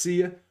crowd. I see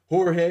you.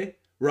 Jorge,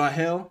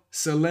 Rahel,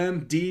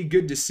 Salem, D,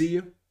 good to see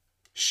you.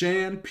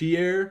 Shan,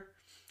 Pierre,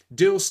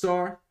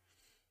 Dillstar,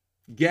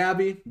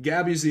 Gabby.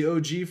 Gabby's the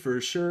OG for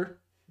sure.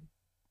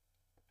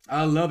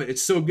 I love it.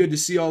 It's so good to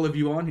see all of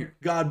you on here.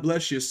 God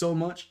bless you so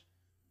much.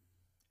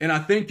 And I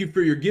thank you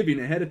for your giving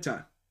ahead of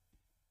time.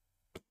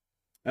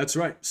 That's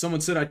right.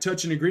 Someone said, I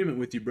touch an agreement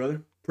with you,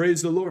 brother.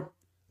 Praise the Lord.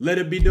 Let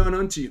it be done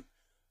unto you.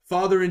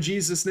 Father, in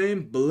Jesus'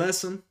 name,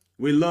 bless them.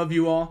 We love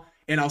you all.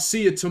 And I'll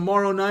see you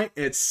tomorrow night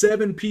at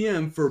 7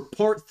 p.m. for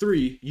part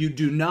 3. You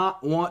do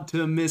not want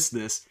to miss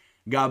this.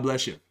 God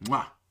bless you.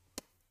 Mwah.